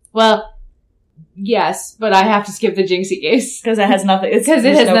case. Well, yes, but I have to skip the Jinxie case. Because it has nothing... Because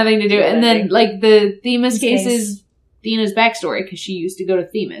it has nothing to do. And then, like, the Themis case is Athena's backstory, because she used to go to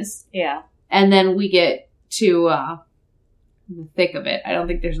Themis. Yeah. And then we get to the thick of it. I don't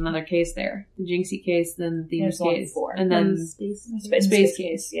think there's another case there. The Jinxie case, then the Themis case, and then space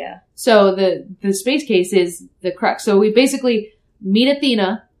case. Yeah. So the space case is the crux. So we basically meet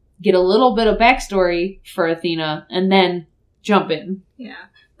Athena, get a little bit of backstory for Athena, and then jump in. Yeah.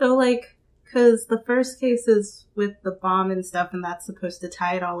 Though, like, because the first case is with the bomb and stuff, and that's supposed to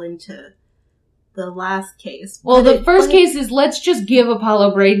tie it all into the last case. Well, the first case is, let's just give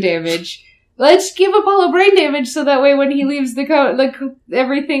Apollo brain damage. Let's give Apollo brain damage so that way when he leaves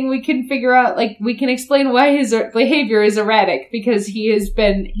everything we can figure out, like, we can explain why his behavior is erratic, because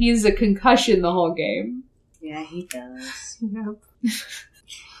he's a concussion the whole game. Yeah, he does. Yep.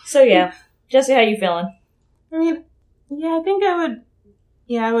 So, yeah. Jesse, how you feeling? I mean, yeah, I think I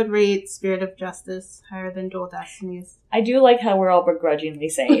would rate Spirit of Justice higher than Dual Destinies. I do like how we're all begrudgingly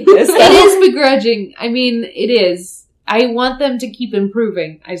saying this. It is begrudging. I mean, it is. I want them to keep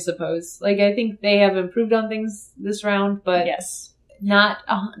improving, I suppose. Like, I think they have improved on things this round, but yes, not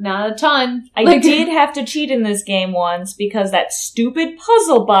a ton. I did have to cheat in this game once because that stupid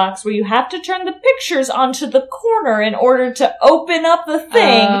puzzle box where you have to turn the pictures onto the corner in order to open up the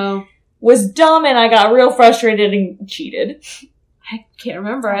thing was dumb, and I got real frustrated and cheated. I can't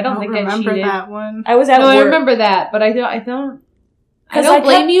remember. I don't think I remember cheated. that one. I was at work. I remember that, but I don't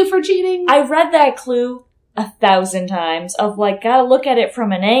blame you for cheating. I read that clue 1,000 times of, like, gotta look at it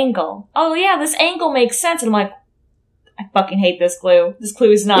from an angle. Oh yeah, this angle makes sense. And I'm like, I fucking hate this clue. This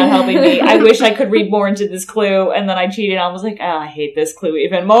clue is not helping me. I wish I could read more into this clue. And then I cheated and I was like, oh, I hate this clue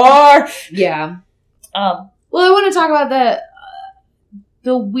even more. Yeah. Well, I want to talk about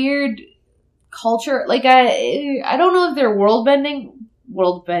the weird culture. Like, I don't know if their world building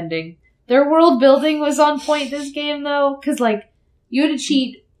was on point this game, though. Because, like, you had to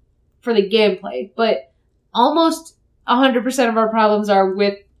cheat for the gameplay, but almost 100% of our problems are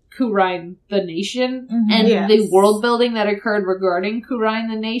with Khura'in the Nation and the world building that occurred regarding Khura'in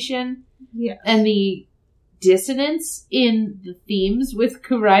the Nation and the dissonance in the themes with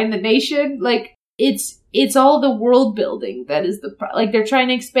Khura'in the Nation. Like, it's all the world building that is like, they're trying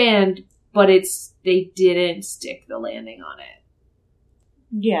to expand, but they didn't stick the landing on it.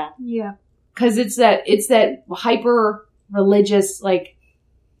 Yeah. Yeah. Cause it's that hyper religious, like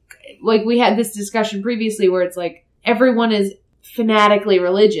we had this discussion previously where it's like everyone is fanatically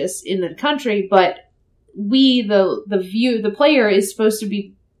religious in the country, but the player is supposed to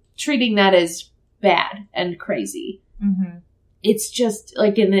be treating that as bad and crazy. Mm-hmm. It's just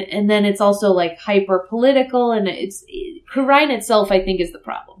like, and then it's also like hyper political, and Khura'in itself, I think, is the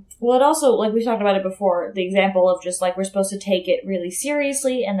problem. Well, it also, like we talked about it before, the example of just like we're supposed to take it really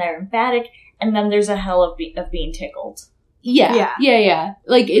seriously, and they're emphatic, and then there's a hell of being tickled. Yeah.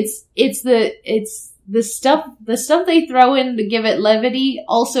 Like it's the stuff they throw in to give it levity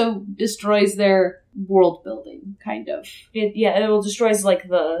also destroys their world building, kind of. It will destroys like I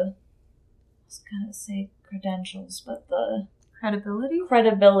was gonna say credentials, but the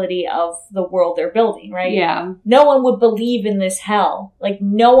credibility of the world they're building, right? Yeah. No one would believe in this hell. Like,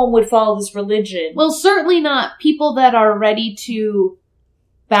 no one would follow this religion. Well, certainly not people that are ready to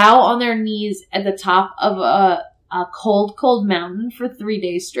bow on their knees at the top of a cold mountain for 3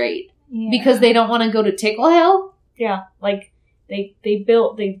 days straight. Yeah. Because they don't want to go to Tickle Hell? Yeah. Like, they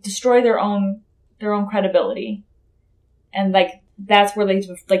destroy their own credibility. And, like, that's where they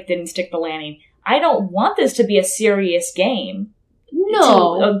like didn't stick the landing. I don't want this to be a serious game.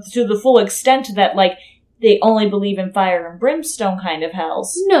 No. To the full extent that, like, they only believe in fire and brimstone kind of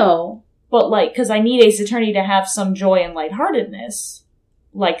hells. No. But, like, because I need Ace Attorney to have some joy and lightheartedness.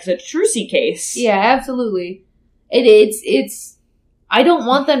 Like the Trucy case. Yeah, absolutely. It's I don't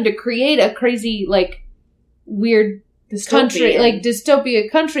want them to create a crazy, like, weird country, like, dystopia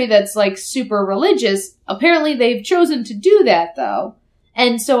country that's, like, super religious. Apparently they've chosen to do that, though.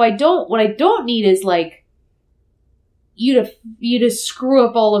 And so what I don't need is, like, you to screw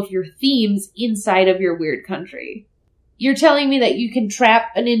up all of your themes inside of your weird country. You're telling me that you can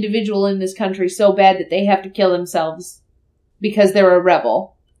trap an individual in this country so bad that they have to kill themselves because they're a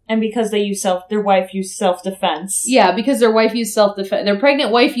rebel. And because their wife used self-defense. Yeah, because their wife used self-defense. Their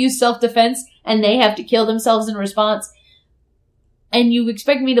pregnant wife used self-defense, and they have to kill themselves in response. And you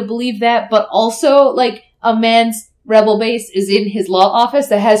expect me to believe that, but also, like, a man's rebel base is in his law office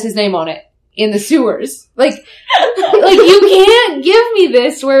that has his name on it. In the sewers. Like, you can't give me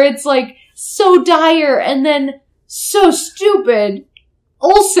this where it's, like, so dire and then so stupid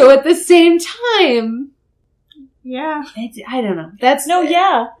also at the same time. Yeah. I don't know. That's... No,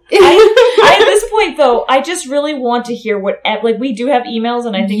 yeah. I at this point, though, I just really want to hear what... Like, we do have emails,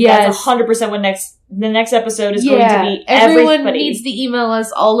 and I think that's 100% what the next episode is going to be. Everyone needs to email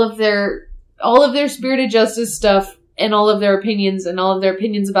us all of their Spirit of Justice stuff. And all of their opinions, and all of their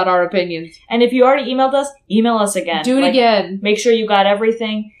opinions about our opinions. And if you already emailed us, email us again. Do it again. Make sure you got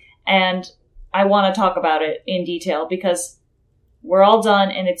everything, and I want to talk about it in detail, because we're all done,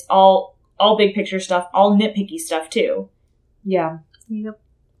 and it's all big picture stuff, all nitpicky stuff, too. Yeah. Yep.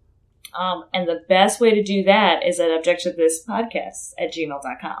 And the best way to do that is at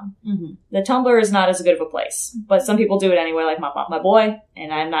objecttothispodcast@gmail.com. Mm-hmm. The Tumblr is not as good of a place, but some people do it anyway, like my boy,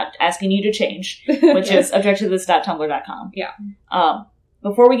 and I'm not asking you to change, which is objecttotthis.tumblr.com. Yeah.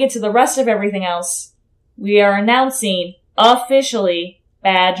 Before we get to the rest of everything else, we are announcing officially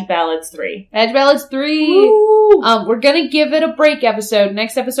Badge Ballads 3. Badge Ballads 3! Woo! We're gonna give it a break episode.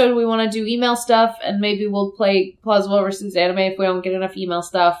 Next episode we want to do email stuff, and maybe we'll play Plausible versus Anime if we don't get enough email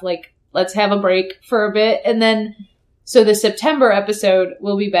stuff. Like, let's have a break for a bit, and then, so the September episode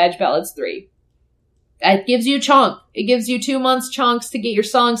will be Badge Ballads 3. It gives you a chunk. It gives you 2 months chunks to get your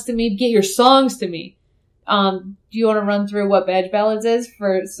songs to me. Do you want to run through what Badge Ballads is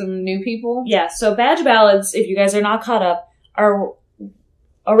for some new people? Yeah, so Badge Ballads, if you guys are not caught up, are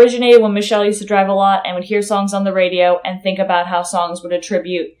originated when Michelle used to drive a lot and would hear songs on the radio and think about how songs would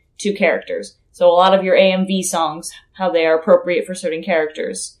attribute to characters. So a lot of your AMV songs, how they are appropriate for certain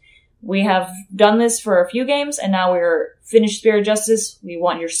characters. We have done this for a few games, and now we're finished Spirit of Justice. We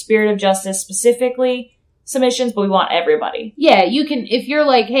want your Spirit of Justice specifically submissions, but we want everybody. Yeah, you can, if you're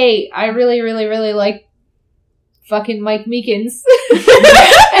like, hey, I really, really, really like fucking Mike Meekins,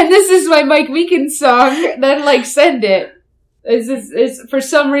 and this is my Mike Meekins song, then, like, send it. Is for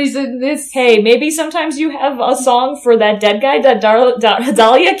some reason this... Hey, maybe sometimes you have a song for that dead guy that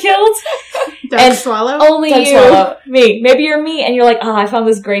Dahlia killed. Doug Swallow? Only Doug you. Swallow. Me. Maybe you're me and you're like, I found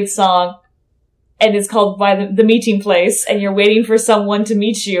this great song. And it's called By the Meeting Place. And you're waiting for someone to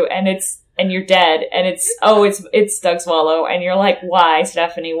meet you and you're dead. And it's Doug Swallow. And you're like, why,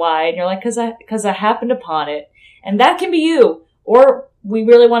 Stephanie, why? And you're like, cause I happened upon it. And that can be you. Or we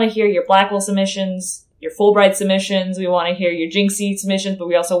really want to hear your Blackwell submissions, your Fulbright submissions. We want to hear your Jinxie submissions, but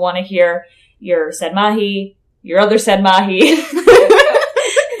we also want to hear your Said Mahi, your other Said Mahi,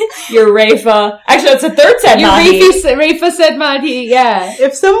 your Rafa. Actually, it's a third Said Mahi. Your Rafa Said Mahi, yeah.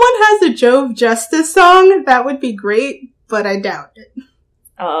 If someone has a Jove Justice song, that would be great, but I doubt it.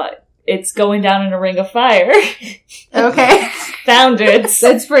 It's going down in a ring of fire. Okay. Found it.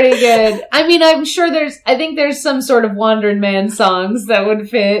 That's pretty good. I mean, I'm sure I think there's some sort of Wandering Man songs that would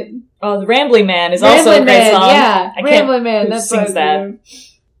fit. Oh, the Rambling Man is also a great song. Yeah, Rambling Man. That's sings that.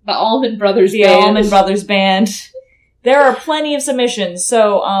 The Allman Brothers The Band. Allman Brothers Band. There are plenty of submissions.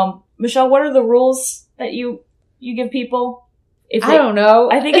 So, Michelle, what are the rules that you give people? I don't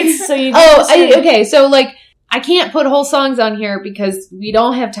know. I think it's so you. Okay. So, like, I can't put whole songs on here because we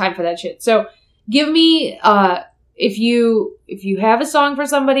don't have time for that shit. So, give me if you have a song for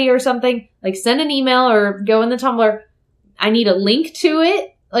somebody or something, like, send an email or go in the Tumblr. I need a link to it.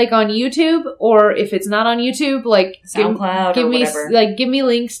 Like on YouTube, or if it's not on YouTube, like SoundCloud give or me whatever. Give me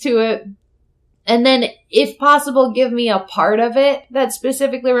links to it, and then if possible, give me a part of it that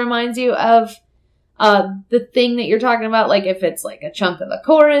specifically reminds you of the thing that you're talking about. Like if it's like a chunk of the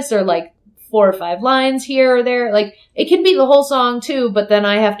chorus or like 4 or 5 lines here or there. Like it can be the whole song too, but then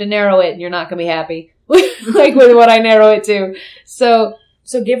I have to narrow it, and you're not gonna be happy like with what I narrow it to. So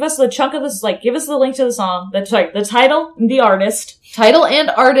So give us the chunk of this, give us the link to the song, the title, and the artist. Title and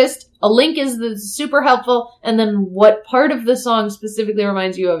artist. A link is super helpful. And then what part of the song specifically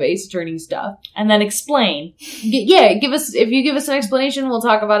reminds you of Ace Attorney stuff. And then explain. If you give us an explanation, we'll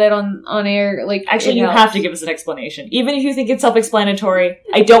talk about it on air. Actually, you have to give us an explanation. Even if you think it's self-explanatory,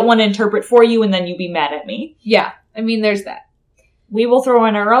 I don't want to interpret for you and then you be mad at me. Yeah. I mean, there's that. We will throw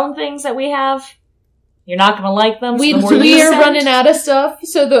in our own things that we have. You're not going to like them. So we are running out of stuff,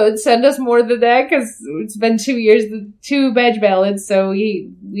 so send us more than that, because it's been 2 years, 2 badge ballads, so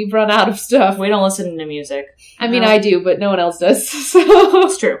we've run out of stuff. We don't listen to music. I mean, I do, but no one else does. So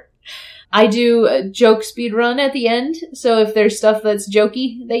it's true. I do a joke speed run at the end, so if there's stuff that's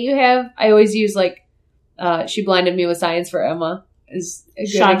jokey that you have, I always use, She Blinded Me with Science for Emma. Is a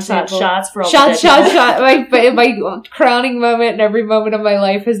good example. Shots for all shot. My crowning moment and every moment of my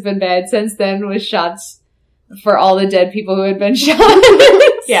life has been bad since then was shots for all the dead people who had been shot.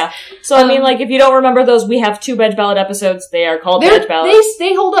 Yeah. So, I mean, if you don't remember those, we have 2 Badge Ballad episodes. They are called Badge Ballads.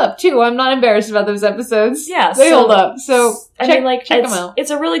 They hold up, too. I'm not embarrassed about those episodes. Yeah. They hold up. So, check them out.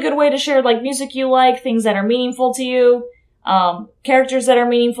 It's a really good way to share, music you like, things that are meaningful to you, characters that are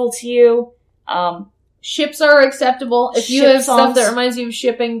meaningful to you, ships are acceptable. If you have stuff that reminds you of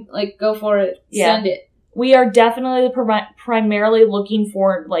shipping, go for it. Yeah. Send it. We are definitely primarily looking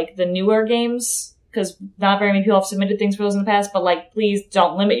for, the newer games, because not very many people have submitted things for those in the past, but, please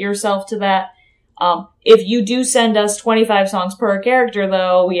don't limit yourself to that. If you do send us 25 songs per character,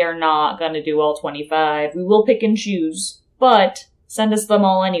 though, we are not going to do all 25. We will pick and choose, but send us them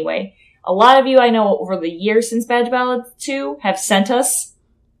all anyway. A lot of you I know over the years since Badge Ballad 2 have sent us.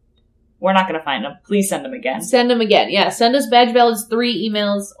 We're not going to find them. Please send them again. Send them again. Yeah, send us Badge Ballads 3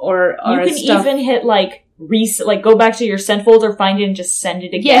 emails or you can stuff. Even hit go back to your sent folder, find it, and just send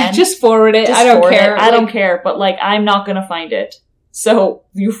it again. Yeah, just forward it. I don't care. I don't care, but I'm not going to find it. So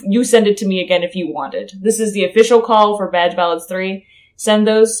you send it to me again if you want it. This is the official call for Badge Ballads 3. Send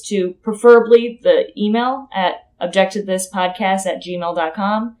those to preferably the email at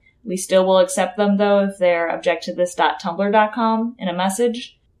objecttothispodcast@gmail.com. We still will accept them though if they're objecttothis.tumblr.com in a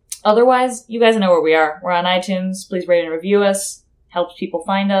message. Otherwise, you guys know where we are. We're on iTunes. Please rate and review us. Helps people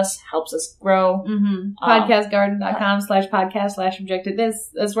find us. Helps us grow. Mm-hmm.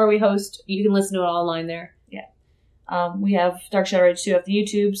 Podcastgarden.com/podcast/objecttothis. That's where we host. You can listen to it online there. Yeah. We have Dark Shadow Rage 2 at the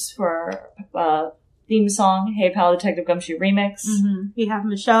YouTubes for our theme song, Hey Pal Detective Gumshoe Remix. Mm-hmm. We have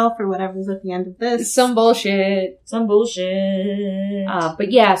Michelle for whatever's at the end of this. Some bullshit.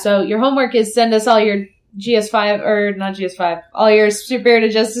 But yeah, so your homework is send us all your GS5, or not GS5, all your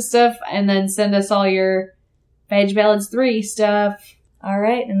Spirit Justice stuff, and then send us all your Badge Ballads 3 stuff.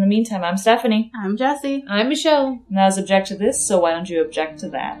 Alright, in the meantime, I'm Stephanie. I'm Jessie. I'm Michelle. And that was Object to This, so why don't you object to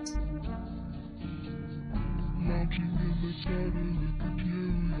that?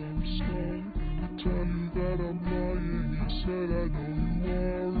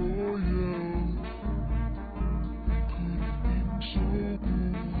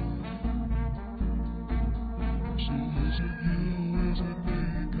 Is it you, is it me?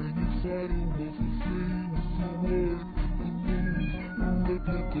 Can you fight over free with the word? A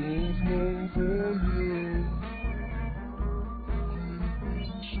replica of love, oh yeah.